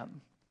rose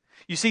again.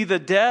 You see, the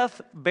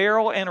death,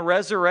 burial, and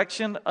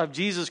resurrection of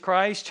Jesus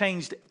Christ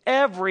changed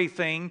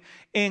everything,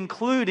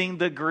 including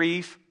the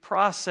grief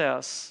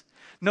process.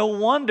 No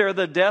wonder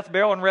the death,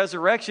 burial, and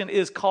resurrection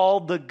is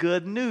called the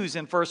good news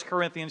in 1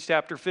 Corinthians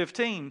chapter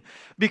 15.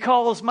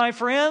 Because, my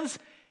friends,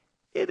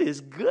 it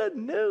is good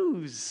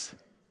news.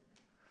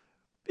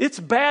 It's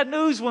bad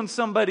news when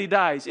somebody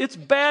dies. It's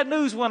bad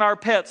news when our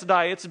pets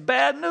die. It's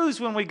bad news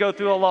when we go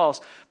through a loss.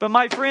 But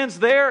my friends,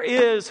 there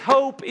is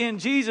hope in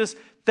Jesus.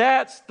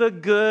 That's the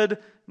good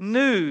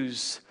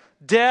news.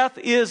 Death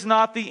is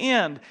not the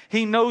end.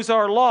 He knows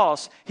our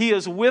loss. He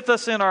is with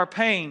us in our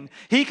pain.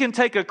 He can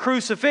take a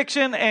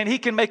crucifixion and He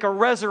can make a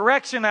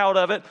resurrection out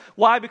of it.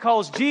 Why?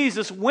 Because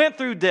Jesus went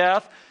through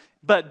death,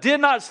 but did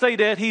not stay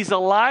dead. He's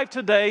alive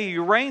today. He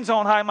reigns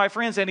on high, my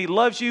friends, and He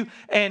loves you,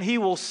 and He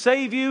will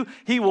save you.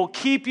 He will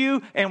keep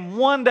you, and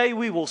one day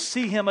we will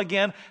see Him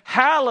again.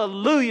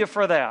 Hallelujah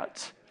for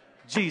that.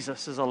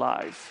 Jesus is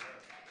alive.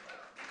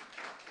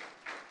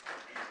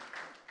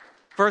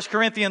 1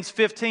 Corinthians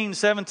 15,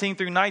 17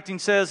 through 19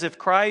 says, if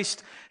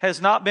Christ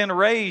has not been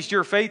raised,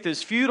 your faith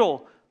is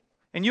futile,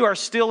 and you are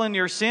still in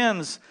your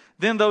sins.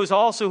 Then those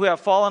also who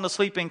have fallen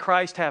asleep in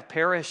Christ have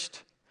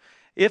perished.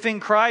 If in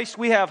Christ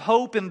we have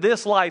hope in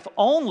this life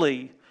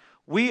only,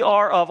 we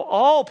are of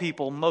all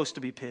people most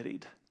to be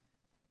pitied.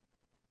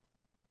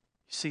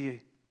 You see,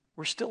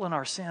 we're still in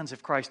our sins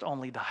if Christ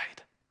only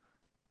died.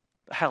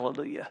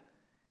 Hallelujah.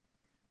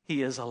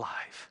 He is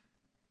alive.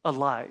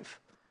 Alive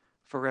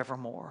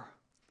forevermore.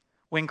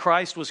 When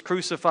Christ was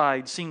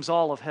crucified, seems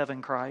all of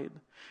heaven cried.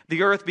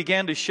 The earth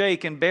began to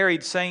shake and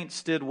buried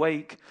saints did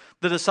wake.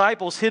 The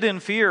disciples hid in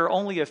fear,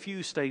 only a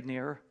few stayed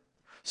near.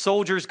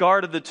 Soldiers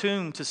guarded the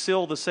tomb to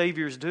seal the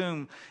Savior's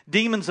doom.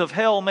 Demons of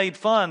hell made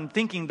fun,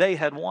 thinking they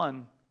had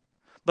won.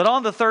 But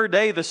on the third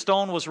day the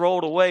stone was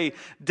rolled away.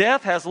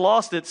 Death has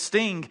lost its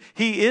sting.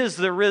 He is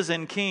the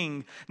risen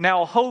King.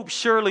 Now hope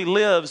surely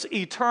lives.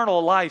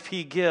 Eternal life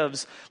He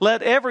gives.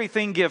 Let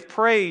everything give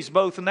praise,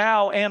 both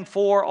now and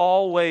for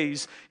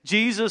always.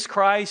 Jesus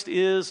Christ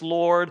is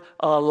Lord,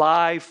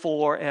 alive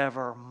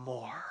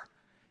forevermore.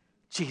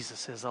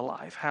 Jesus is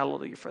alive.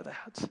 Hallelujah for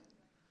that.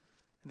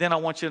 Then I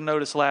want you to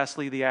notice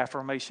lastly the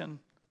affirmation.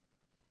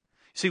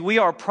 See, we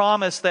are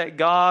promised that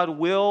God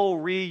will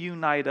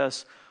reunite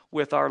us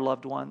with our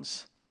loved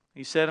ones.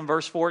 He said in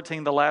verse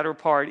 14, the latter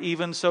part,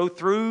 even so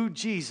through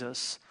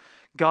Jesus,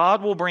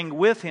 God will bring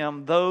with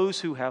Him those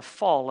who have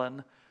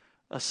fallen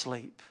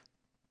asleep.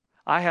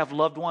 I have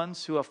loved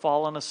ones who have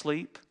fallen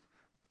asleep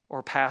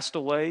or passed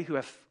away, who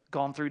have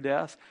gone through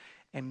death,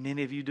 and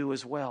many of you do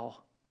as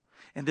well.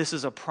 And this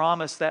is a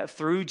promise that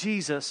through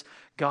Jesus,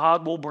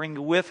 God will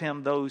bring with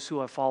Him those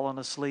who have fallen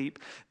asleep.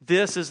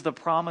 This is the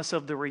promise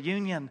of the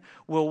reunion,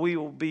 where we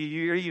will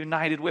be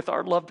reunited with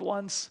our loved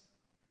ones.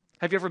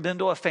 Have you ever been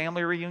to a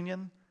family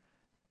reunion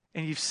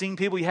and you've seen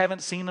people you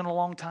haven't seen in a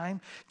long time?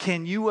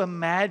 Can you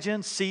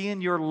imagine seeing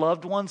your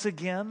loved ones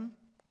again?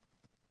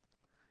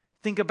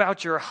 Think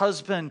about your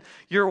husband,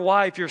 your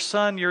wife, your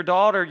son, your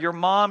daughter, your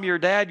mom, your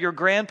dad, your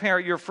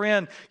grandparent, your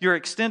friend, your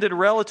extended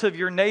relative,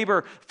 your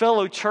neighbor,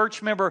 fellow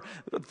church member.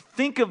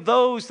 Think of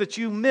those that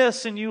you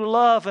miss and you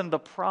love and the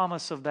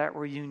promise of that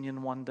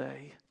reunion one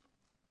day.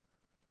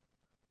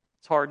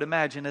 It's hard to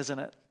imagine, isn't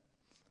it?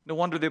 No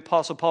wonder the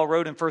Apostle Paul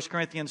wrote in 1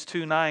 Corinthians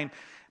 2:9,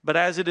 but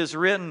as it is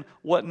written,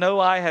 what no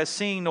eye has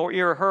seen nor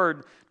ear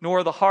heard,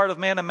 nor the heart of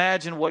man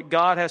imagined, what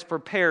God has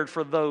prepared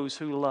for those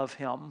who love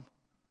Him.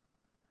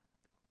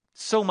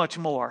 So much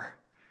more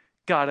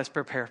God has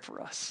prepared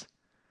for us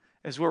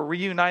as we're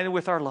reunited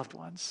with our loved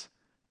ones,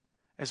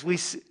 as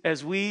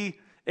we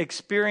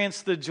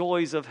experience the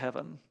joys of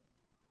heaven.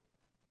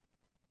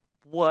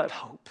 What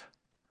hope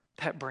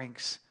that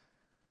brings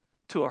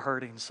to a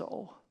hurting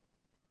soul.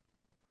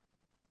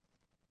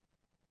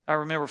 I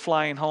remember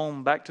flying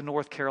home back to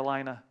North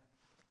Carolina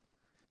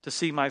to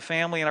see my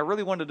family, and I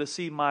really wanted to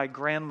see my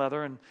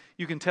grandmother, and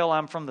you can tell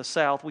I'm from the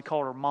South. We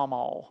call her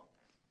Mamaw.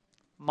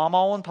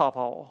 Mamaw and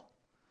Papaw.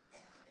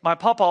 My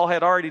Papaw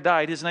had already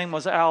died. His name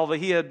was Alva.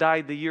 He had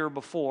died the year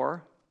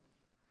before.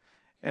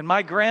 And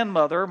my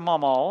grandmother,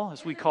 Mamaw,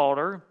 as we called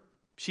her,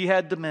 she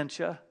had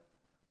dementia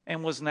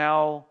and was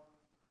now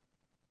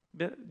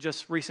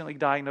just recently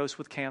diagnosed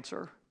with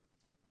cancer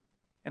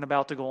and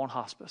about to go on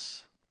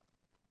hospice.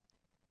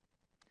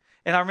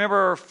 And I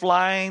remember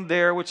flying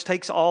there, which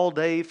takes all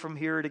day from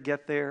here to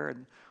get there.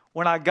 And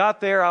when I got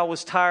there, I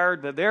was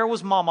tired, but there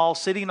was Mama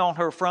sitting on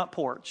her front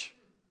porch,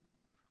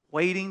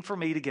 waiting for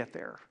me to get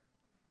there.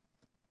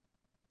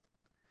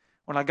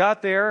 When I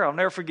got there, I'll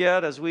never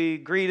forget, as we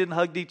greeted and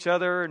hugged each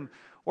other, and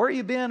where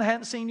you been? I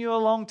hadn't seen you in a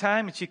long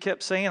time. And she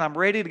kept saying, I'm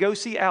ready to go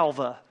see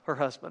Alva, her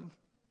husband.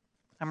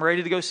 I'm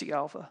ready to go see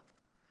Alva.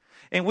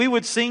 And we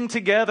would sing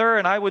together,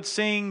 and I would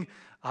sing,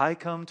 I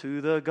come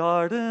to the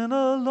garden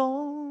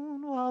alone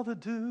while the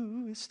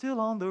dew is still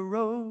on the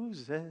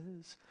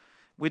roses.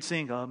 We'd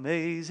sing,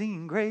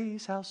 Amazing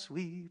Grace, how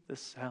sweet the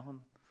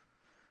sound.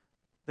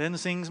 Then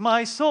sings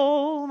my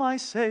soul, my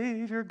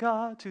Savior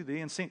God to thee,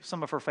 and sing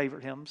some of her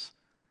favorite hymns.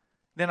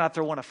 Then I'd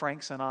throw in a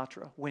Frank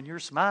Sinatra. When you're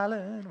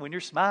smiling,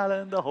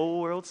 the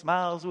whole world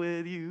smiles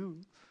with you.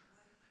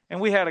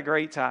 And we had a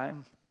great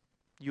time.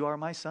 You are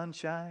my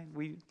sunshine.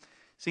 We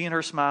seeing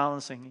her smile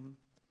and singing.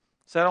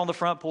 Sat on the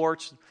front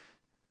porch.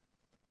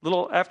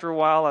 After a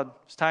while, it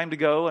was time to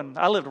go, and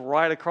I lived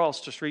right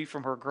across the street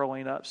from her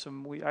growing up. So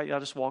I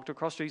just walked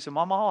across the street and said,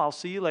 Mama, I'll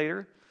see you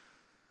later.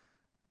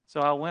 So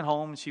I went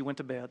home, and she went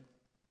to bed.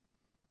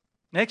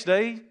 Next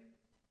day,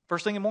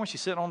 first thing in the morning,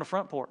 she's sitting on the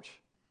front porch,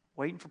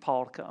 waiting for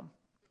Paul to come.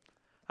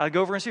 I'd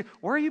go over and say,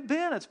 where have you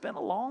been? It's been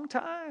a long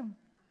time.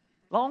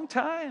 Long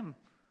time.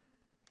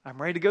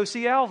 I'm ready to go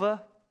see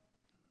Alva.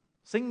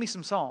 Sing me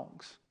some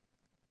songs.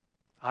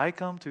 I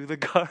come to the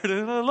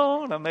garden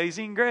alone,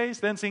 amazing grace,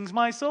 then sings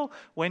my soul.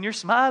 When you're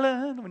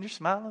smiling,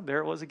 there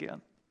it was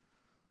again.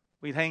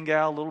 We'd hang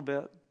out a little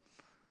bit.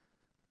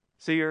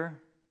 See her.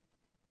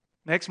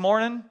 Next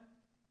morning,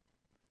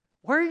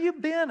 where have you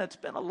been? It's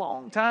been a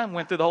long time.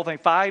 Went through the whole thing.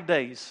 5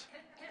 days.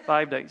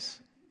 5 days.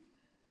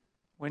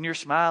 When you're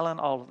smiling,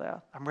 all of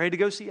that. I'm ready to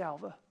go see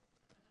Alva.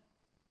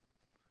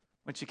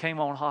 When she came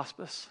on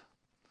hospice,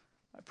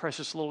 my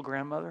precious little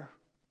grandmother,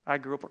 I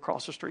grew up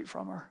across the street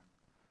from her.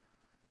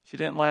 She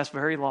didn't last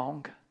very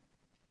long.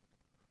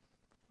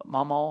 But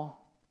Mama,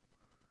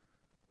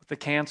 with the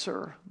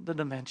cancer, the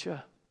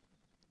dementia,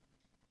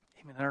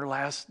 even in her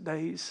last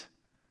days,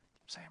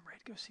 saying, I'm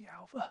ready to go see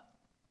Alva.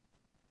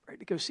 Ready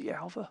to go see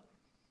Alva.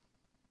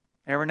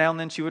 Every now and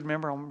then she would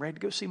remember, I'm ready to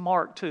go see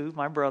Mark too,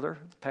 my brother,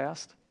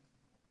 passed.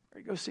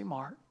 Ready to go see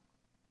Mark.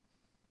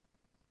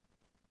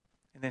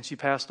 And then she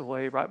passed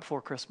away right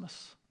before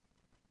Christmas.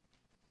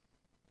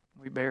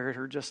 We buried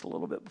her just a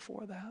little bit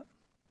before that.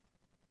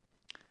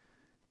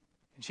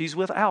 And she's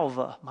with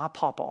Alva, my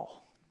pawpaw.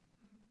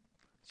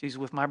 She's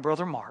with my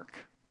brother Mark.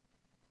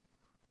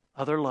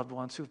 Other loved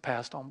ones who've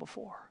passed on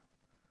before.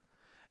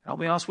 And I'll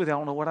be honest with you, I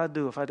don't know what I'd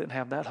do if I didn't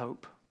have that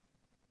hope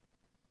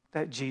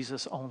that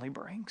Jesus only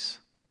brings.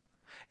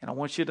 And I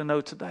want you to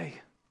know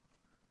today,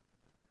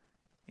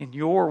 in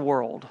your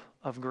world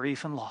of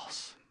grief and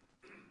loss,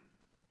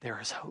 there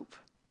is hope.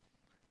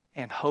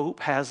 And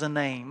hope has a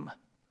name,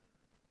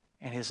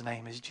 and his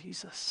name is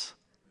Jesus.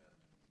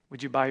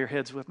 Would you bow your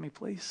heads with me,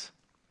 please?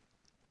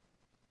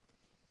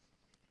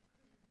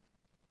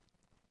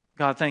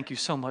 God, thank you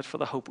so much for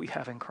the hope we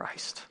have in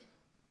Christ.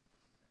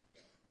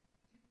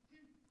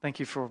 Thank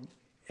you for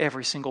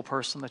every single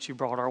person that you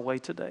brought our way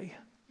today.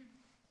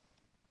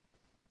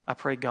 I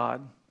pray,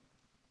 God,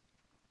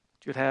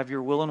 that you'd have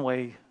your will and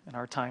way in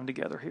our time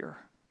together here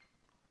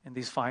in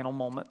these final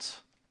moments.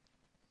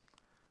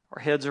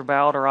 Our heads are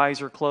bowed, our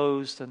eyes are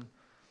closed, and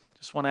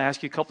just want to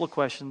ask you a couple of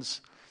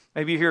questions.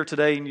 Maybe you're here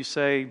today and you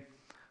say,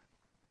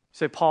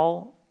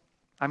 Paul,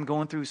 I'm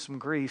going through some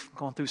grief, I'm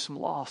going through some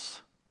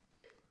loss,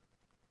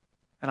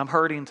 and I'm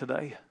hurting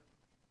today,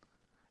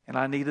 and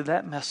I needed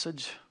that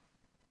message.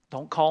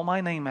 Don't call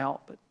my name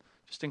out, but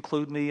just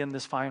include me in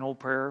this final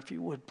prayer, if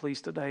you would,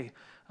 please, today.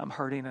 I'm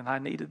hurting, and I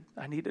needed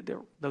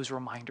those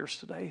reminders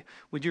today.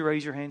 Would you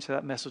raise your hand so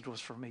that message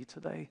was for me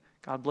today?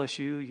 God bless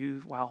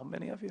you. Wow,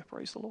 many of you.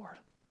 Praise the Lord.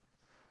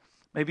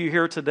 Maybe you're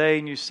here today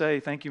and you say,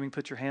 thank you, and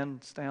put your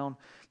hands down.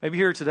 Maybe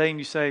you're here today and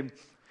you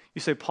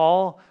say,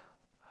 Paul,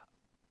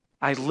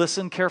 I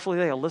listened carefully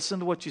today. I listened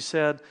to what you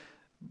said.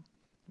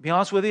 To be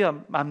honest with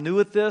you, I'm new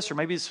at this, or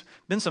maybe it's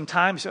been some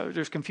time, so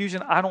there's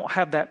confusion. I don't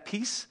have that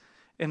peace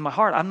in my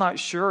heart. I'm not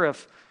sure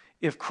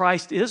if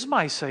Christ is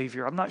my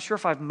Savior. I'm not sure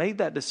if I've made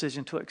that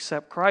decision to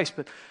accept Christ,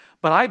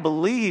 but I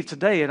believe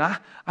today, and I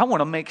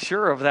want to make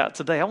sure of that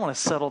today. I want to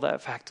settle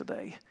that fact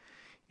today.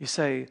 You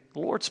say, the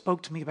Lord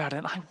spoke to me about it,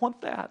 and I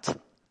want that.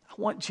 I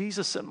want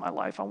Jesus in my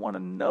life. I want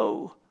to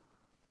know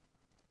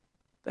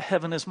that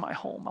heaven is my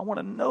home. I want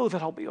to know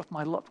that I'll be with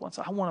my loved ones.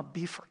 I want to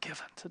be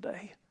forgiven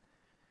today.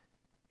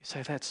 You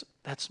say,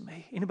 that's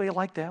me. Anybody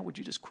like that? Would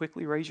you just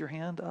quickly raise your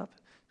hand up?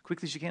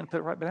 Quickly as you can, put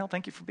it right down.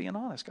 Thank you for being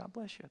honest. God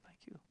bless you. Thank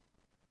you.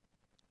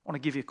 I want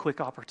to give you a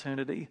quick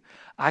opportunity.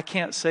 I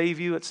can't save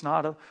you. It's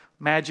not a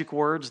magic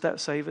words that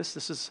save us.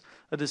 This is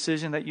a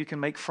decision that you can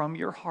make from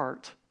your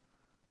heart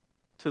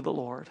to the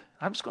Lord.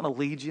 I'm just going to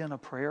lead you in a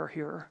prayer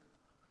here.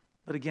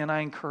 But again,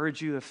 I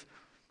encourage you, if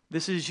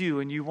this is you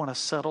and you want to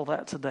settle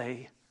that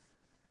today,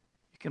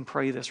 you can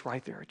pray this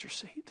right there at your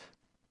seat.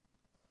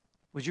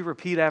 Would you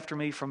repeat after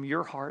me from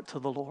your heart to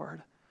the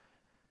Lord?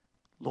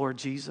 Lord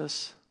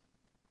Jesus,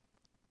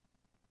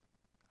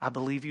 I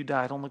believe you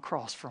died on the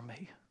cross for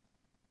me.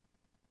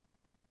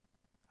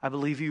 I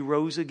believe you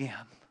rose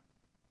again.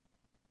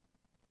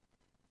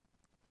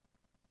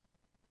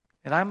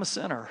 And I'm a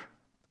sinner.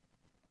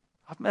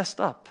 I've messed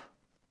up.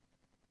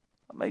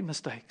 I've made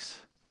mistakes.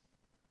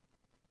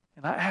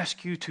 And I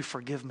ask you to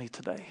forgive me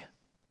today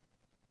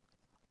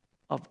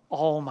of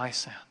all my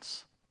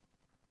sins.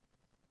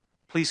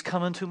 Please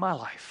come into my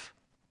life.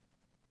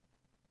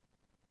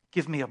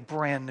 Give me a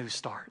brand new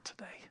start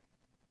today.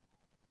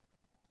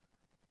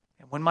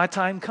 And when my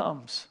time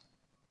comes,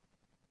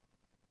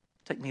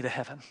 take me to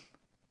heaven.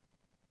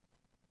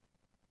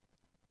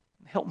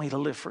 Help me to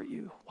live for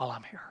you while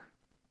I'm here.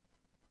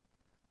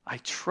 I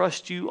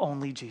trust you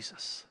only,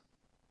 Jesus,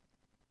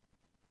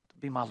 to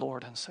be my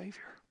Lord and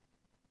Savior.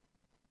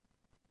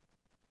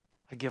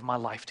 I give my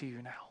life to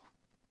you now.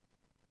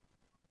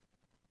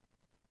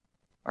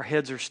 Our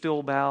heads are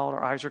still bowed,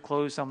 our eyes are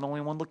closed. I'm the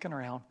only one looking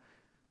around.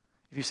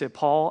 If you say,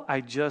 Paul,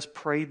 I just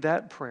prayed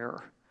that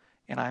prayer,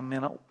 and I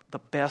meant it the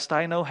best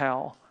I know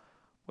how,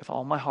 with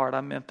all my heart,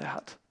 I meant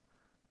that,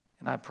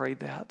 and I prayed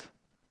that.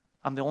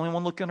 I'm the only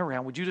one looking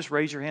around. Would you just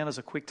raise your hand as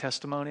a quick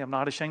testimony? I'm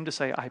not ashamed to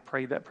say I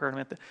prayed that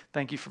prayer.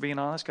 Thank you for being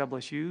honest. God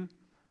bless you.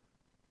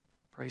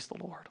 Praise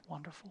the Lord.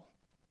 Wonderful.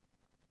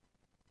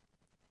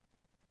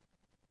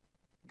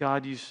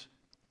 God, you've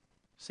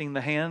seen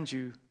the hands.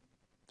 You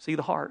see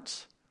the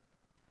hearts.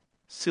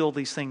 Seal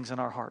these things in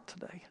our heart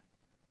today.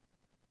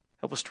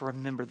 Help us to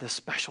remember this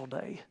special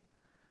day.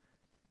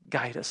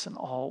 Guide us in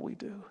all we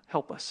do.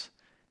 Help us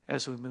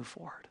as we move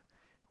forward.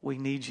 We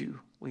need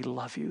you. We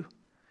love you.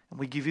 And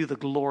we give you the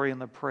glory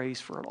and the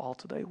praise for it all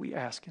today. We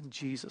ask in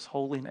Jesus'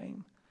 holy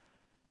name.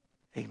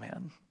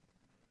 Amen.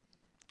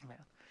 Amen.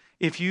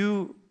 If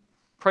you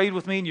prayed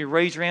with me and you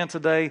raised your hand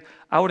today,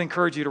 I would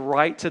encourage you to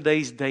write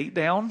today's date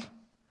down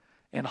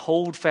and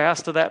hold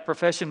fast to that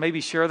profession.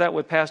 Maybe share that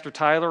with Pastor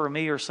Tyler or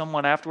me or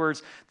someone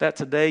afterwards, that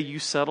today you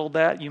settled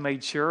that, you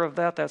made sure of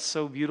that. That's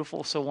so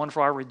beautiful, so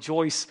wonderful. I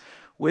rejoice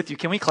with you.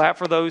 Can we clap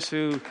for those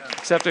who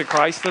accepted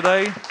Christ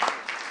today?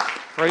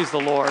 Praise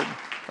the Lord.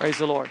 Praise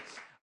the Lord.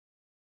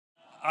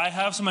 I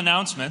have some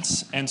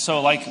announcements, and so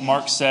like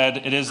Mark said,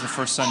 it is the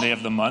first Sunday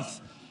of the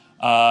month,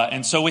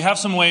 and so we have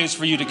some ways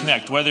for you to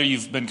connect. Whether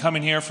you've been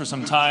coming here for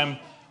some time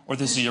or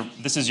this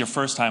is your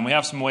first time, we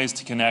have some ways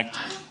to connect.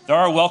 There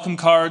are welcome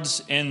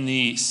cards in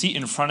the seat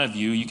in front of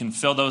you. You can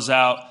fill those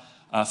out,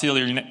 fill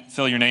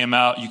your name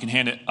out. You can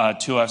hand it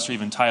to us or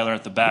even Tyler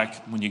at the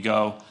back when you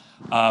go.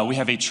 We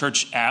have a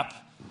church app.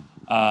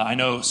 I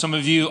know some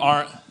of you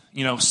aren't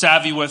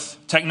savvy with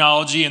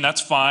technology, and that's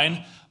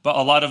fine. But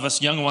a lot of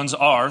us young ones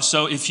are.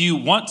 So if you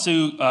want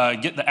to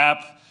get the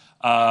app,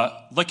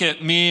 look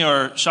at me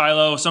or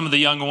Shiloh, some of the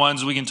younger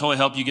ones. We can totally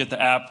help you get the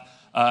app.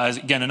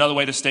 Again, another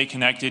way to stay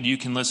connected. You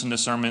can listen to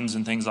sermons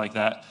and things like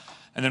that.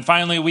 And then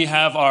finally, we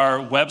have our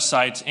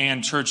website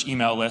and church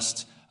email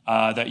list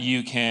that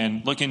you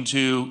can look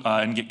into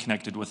and get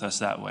connected with us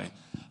that way.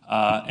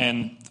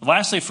 And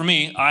lastly, for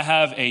me, I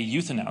have a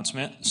youth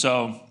announcement.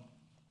 So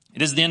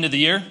it is the end of the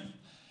year,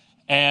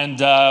 and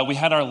we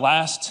had our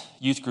last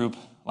youth group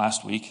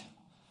last week,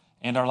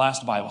 and our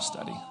last Bible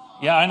study.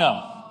 Yeah, I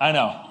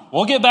know.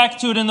 We'll get back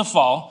to it in the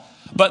fall,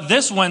 but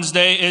this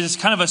Wednesday is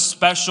kind of a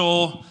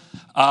special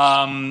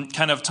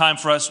kind of time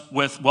for us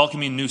with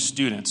welcoming new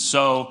students.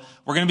 So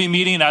we're going to be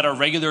meeting at our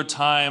regular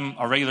time,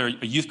 our regular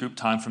youth group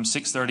time from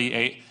 6:30 to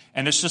 8,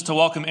 and it's just to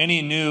welcome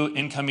any new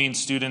incoming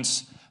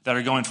students that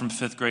are going from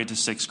 5th grade to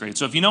 6th grade.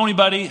 So if you know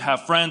anybody,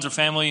 have friends or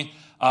family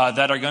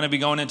that are going to be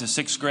going into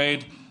 6th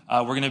grade,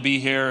 we're going to be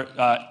here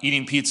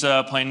eating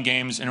pizza, playing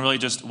games, and really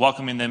just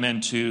welcoming them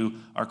into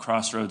our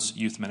Crossroads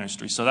Youth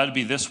Ministry. So that'll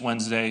be this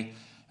Wednesday.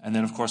 And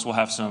then, of course, we'll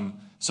have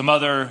some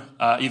other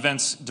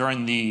events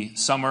during the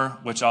summer,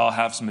 which I'll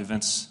have some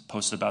events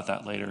posted about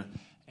that later.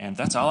 And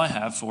that's all I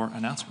have for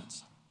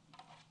announcements.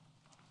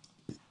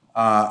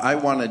 I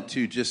wanted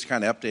to just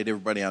kind of update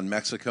everybody on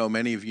Mexico.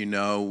 Many of you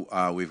know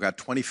we've got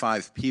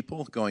 25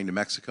 people going to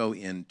Mexico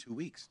in 2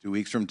 weeks. 2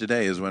 weeks from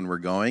today is when we're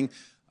going.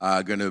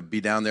 Going to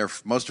be down there,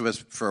 most of us,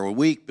 for a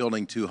week,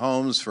 building 2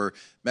 homes for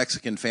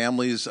Mexican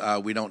families.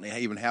 We don't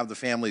even have the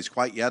families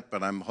quite yet,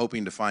 but I'm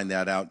hoping to find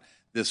that out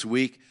this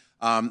week.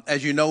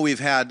 As you know,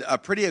 we've had a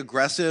pretty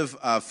aggressive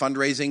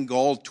fundraising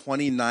goal,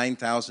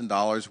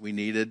 $29,000 we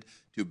needed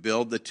to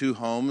build the 2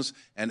 homes.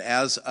 And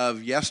as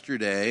of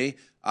yesterday,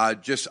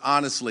 just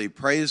honestly,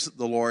 praise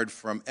the Lord,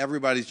 from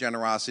everybody's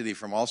generosity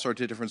from all sorts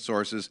of different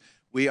sources,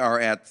 we are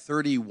at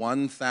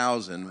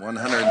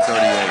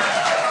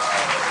 $31,138.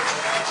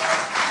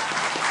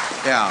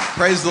 Yeah,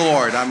 praise the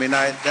Lord. I mean,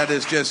 that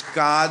is just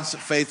God's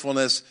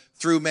faithfulness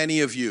through many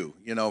of you,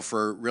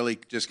 for really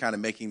just kind of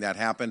making that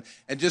happen.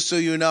 And just so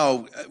you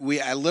know,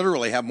 I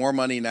literally have more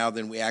money now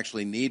than we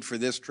actually need for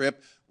this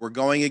trip. We're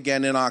going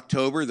again in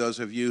October. Those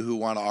of you who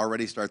want to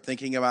already start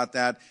thinking about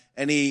that,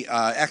 any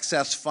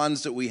excess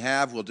funds that we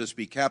have will just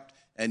be kept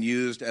and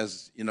used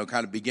as,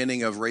 kind of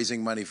beginning of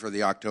raising money for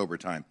the October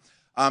time.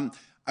 I'm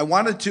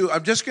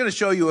just going to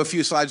show you a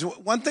few slides.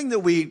 One thing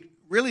that we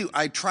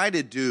try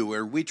to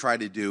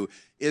do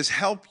is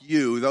help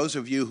you, those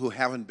of you who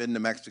haven't been to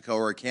Mexico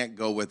or can't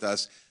go with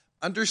us,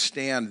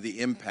 understand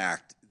the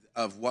impact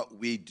of what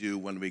we do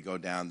when we go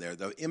down there,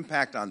 the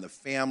impact on the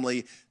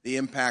family, the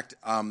impact,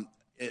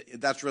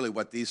 that's really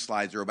what these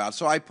slides are about.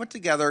 So I put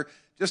together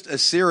just a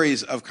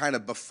series of kind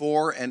of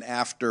before and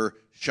after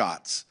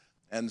shots.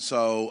 And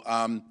so,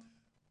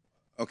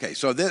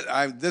 so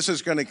this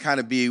is going to kind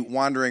of be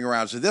wandering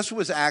around. So this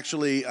was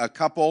actually a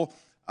couple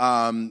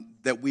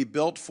that we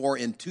built for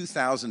in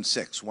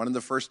 2006, one of the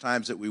first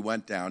times that we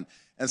went down.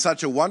 And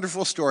such a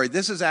wonderful story.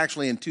 This is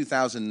actually in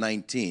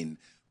 2019,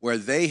 where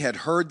they had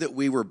heard that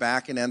we were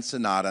back in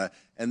Ensenada,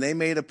 and they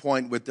made a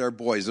point with their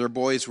boys. Their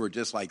boys were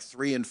just like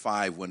 3 and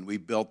 5 when we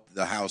built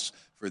the house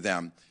for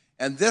them.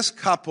 And this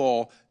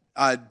couple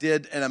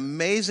did an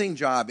amazing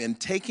job in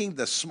taking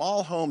the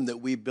small home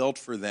that we built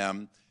for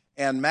them,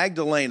 and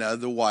Magdalena,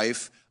 the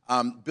wife,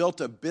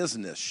 built a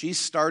business. She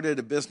started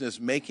a business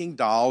making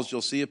dolls.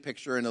 You'll see a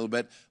picture in a little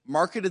bit.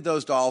 Marketed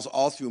those dolls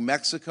all through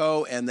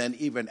Mexico and then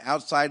even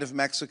outside of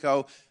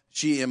Mexico.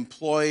 She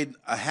employed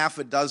a half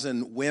a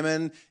dozen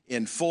women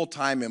in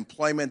full-time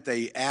employment.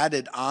 They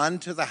added on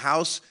to the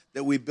house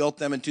that we built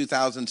them in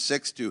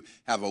 2006 to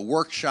have a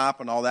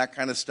workshop and all that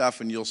kind of stuff,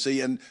 and you'll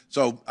see. And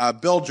so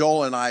Bill,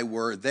 Joel, and I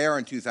were there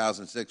in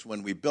 2006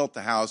 when we built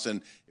the house,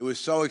 and it was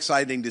so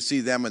exciting to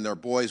see them and their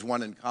boys,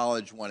 one in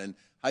college, one in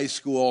high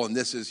school, and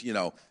this is,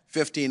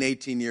 15,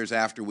 18 years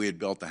after we had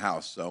built the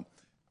house. So,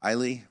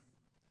 Eiley?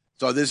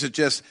 So this is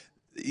just...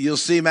 You'll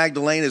see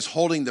Magdalene is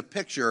holding the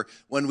picture.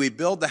 When we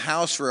build the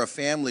house for a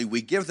family,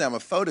 we give them a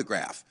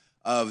photograph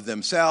of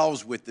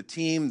themselves with the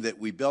team that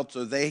we built,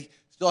 so they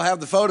still have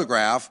the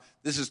photograph.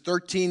 This is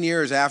 13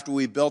 years after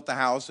we built the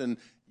house, and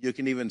you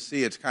can even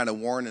see it's kind of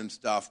worn and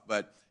stuff,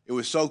 but it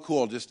was so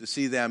cool just to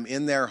see them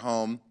in their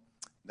home.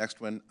 Next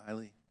one,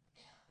 Eiley.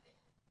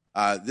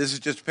 This is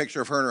just a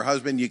picture of her and her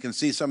husband. You can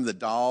see some of the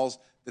dolls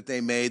that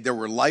they made. There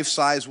were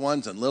life-size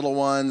ones and little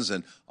ones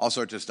and all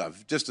sorts of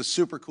stuff. Just a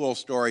super cool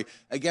story,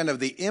 again, of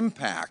the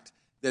impact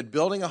that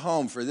building a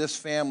home for this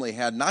family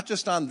had, not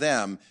just on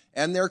them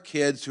and their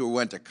kids who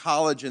went to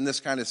college and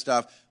this kind of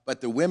stuff, but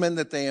the women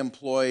that they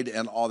employed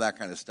and all that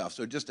kind of stuff.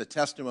 So just a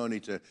testimony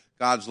to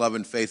God's love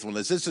and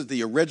faithfulness. This is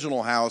the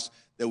original house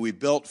that we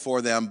built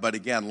for them, but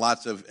again,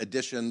 lots of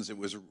additions. It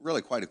was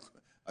really quite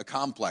a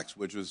complex,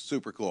 which was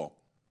super cool.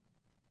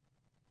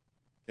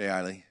 Okay,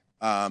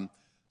 Eiley.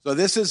 So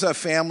this is a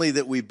family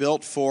that we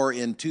built for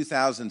in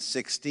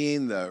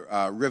 2016,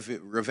 the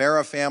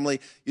Rivera family.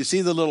 You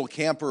see the little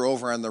camper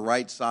over on the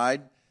right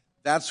side?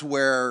 That's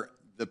where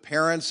the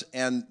parents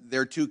and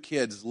their two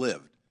kids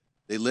lived.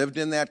 They lived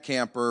in that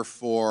camper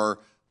for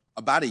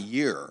about a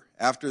year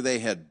after they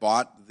had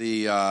bought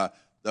the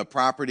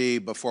property,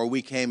 before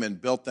we came and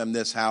built them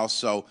this house.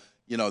 So,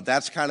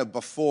 that's kind of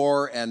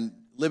before, and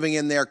living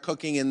in there,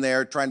 cooking in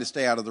there, trying to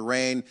stay out of the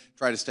rain,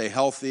 try to stay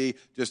healthy,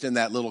 just in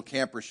that little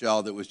camper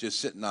shell that was just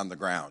sitting on the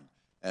ground.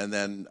 And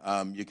then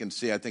you can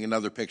see, I think,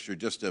 another picture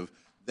just of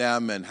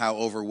them and how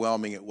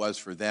overwhelming it was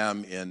for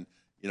them in,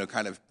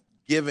 kind of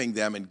giving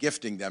them and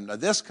gifting them. Now,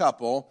 this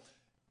couple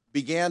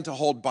began to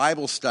hold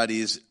Bible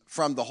studies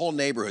from the whole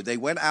neighborhood. They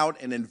went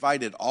out and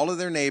invited all of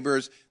their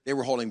neighbors. They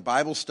were holding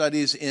Bible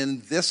studies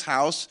in this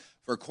house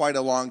for quite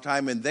a long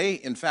time, and they,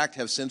 in fact,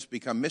 have since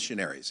become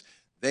missionaries.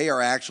 They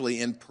are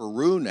actually in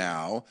Peru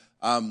now,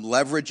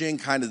 leveraging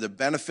kind of the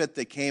benefit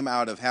that came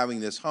out of having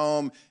this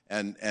home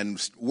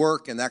and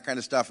work and that kind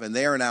of stuff, and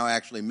they are now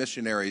actually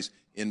missionaries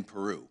in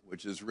Peru,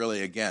 which is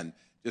really, again,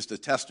 just a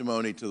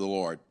testimony to the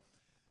Lord.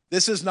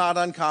 This is not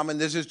uncommon.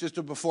 This is just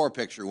a before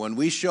picture. When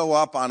we show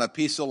up on a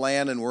piece of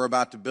land and we're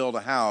about to build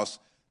a house,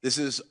 this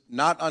is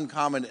not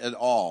uncommon at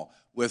all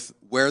with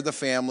where the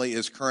family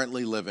is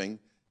currently living.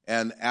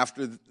 And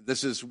after,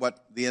 this is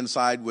what the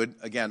inside would,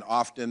 again,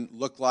 often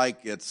look like.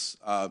 It's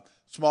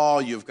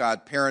small. You've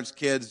got parents,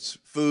 kids,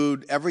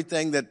 food,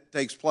 everything that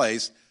takes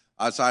place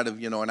outside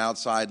of, an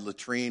outside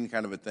latrine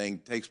kind of a thing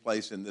takes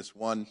place in this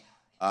one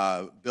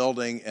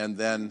building. And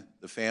then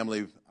the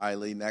family,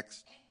 Eiley,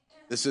 next.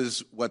 This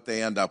is what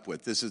they end up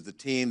with. This is the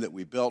team that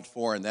we built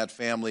for, and that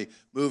family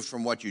moved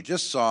from what you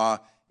just saw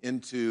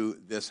into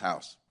this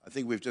house. I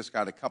think we've just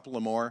got a couple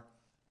of more.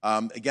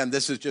 Again,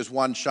 this is just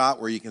one shot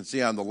where you can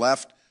see on the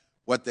left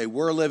what they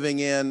were living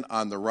in,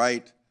 on the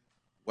right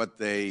what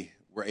they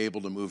were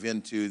able to move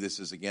into. This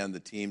is, again,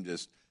 the team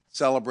just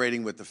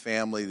celebrating with the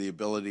family, the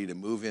ability to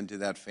move into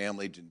that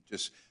family, to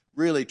just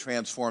really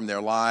transform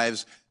their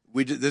lives.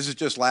 This is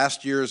just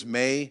last year's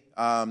May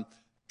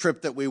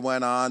trip that we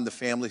went on, the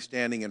family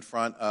standing in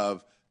front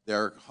of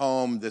their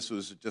home. This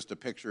was just a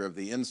picture of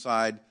the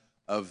inside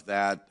of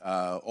that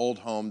old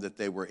home that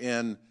they were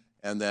in,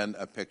 and then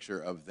a picture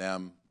of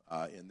them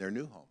in their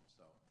new home.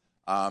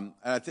 And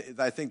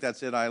I think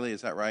that's it, Eiley.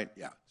 Is that right?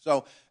 Yeah.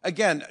 So,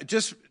 again,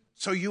 just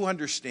so you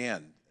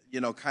understand,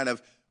 kind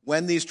of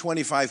when these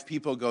 25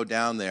 people go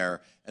down there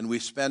and we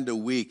spend a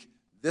week,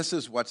 this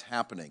is what's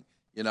happening.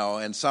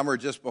 And some are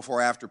just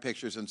before after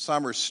pictures, and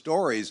some are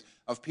stories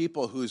of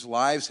people whose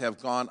lives have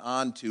gone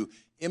on to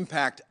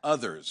impact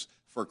others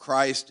for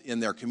Christ in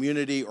their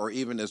community or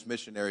even as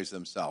missionaries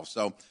themselves.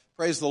 So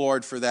praise the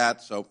Lord for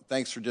that. So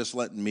thanks for just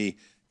letting me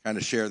kind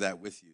of share that with you.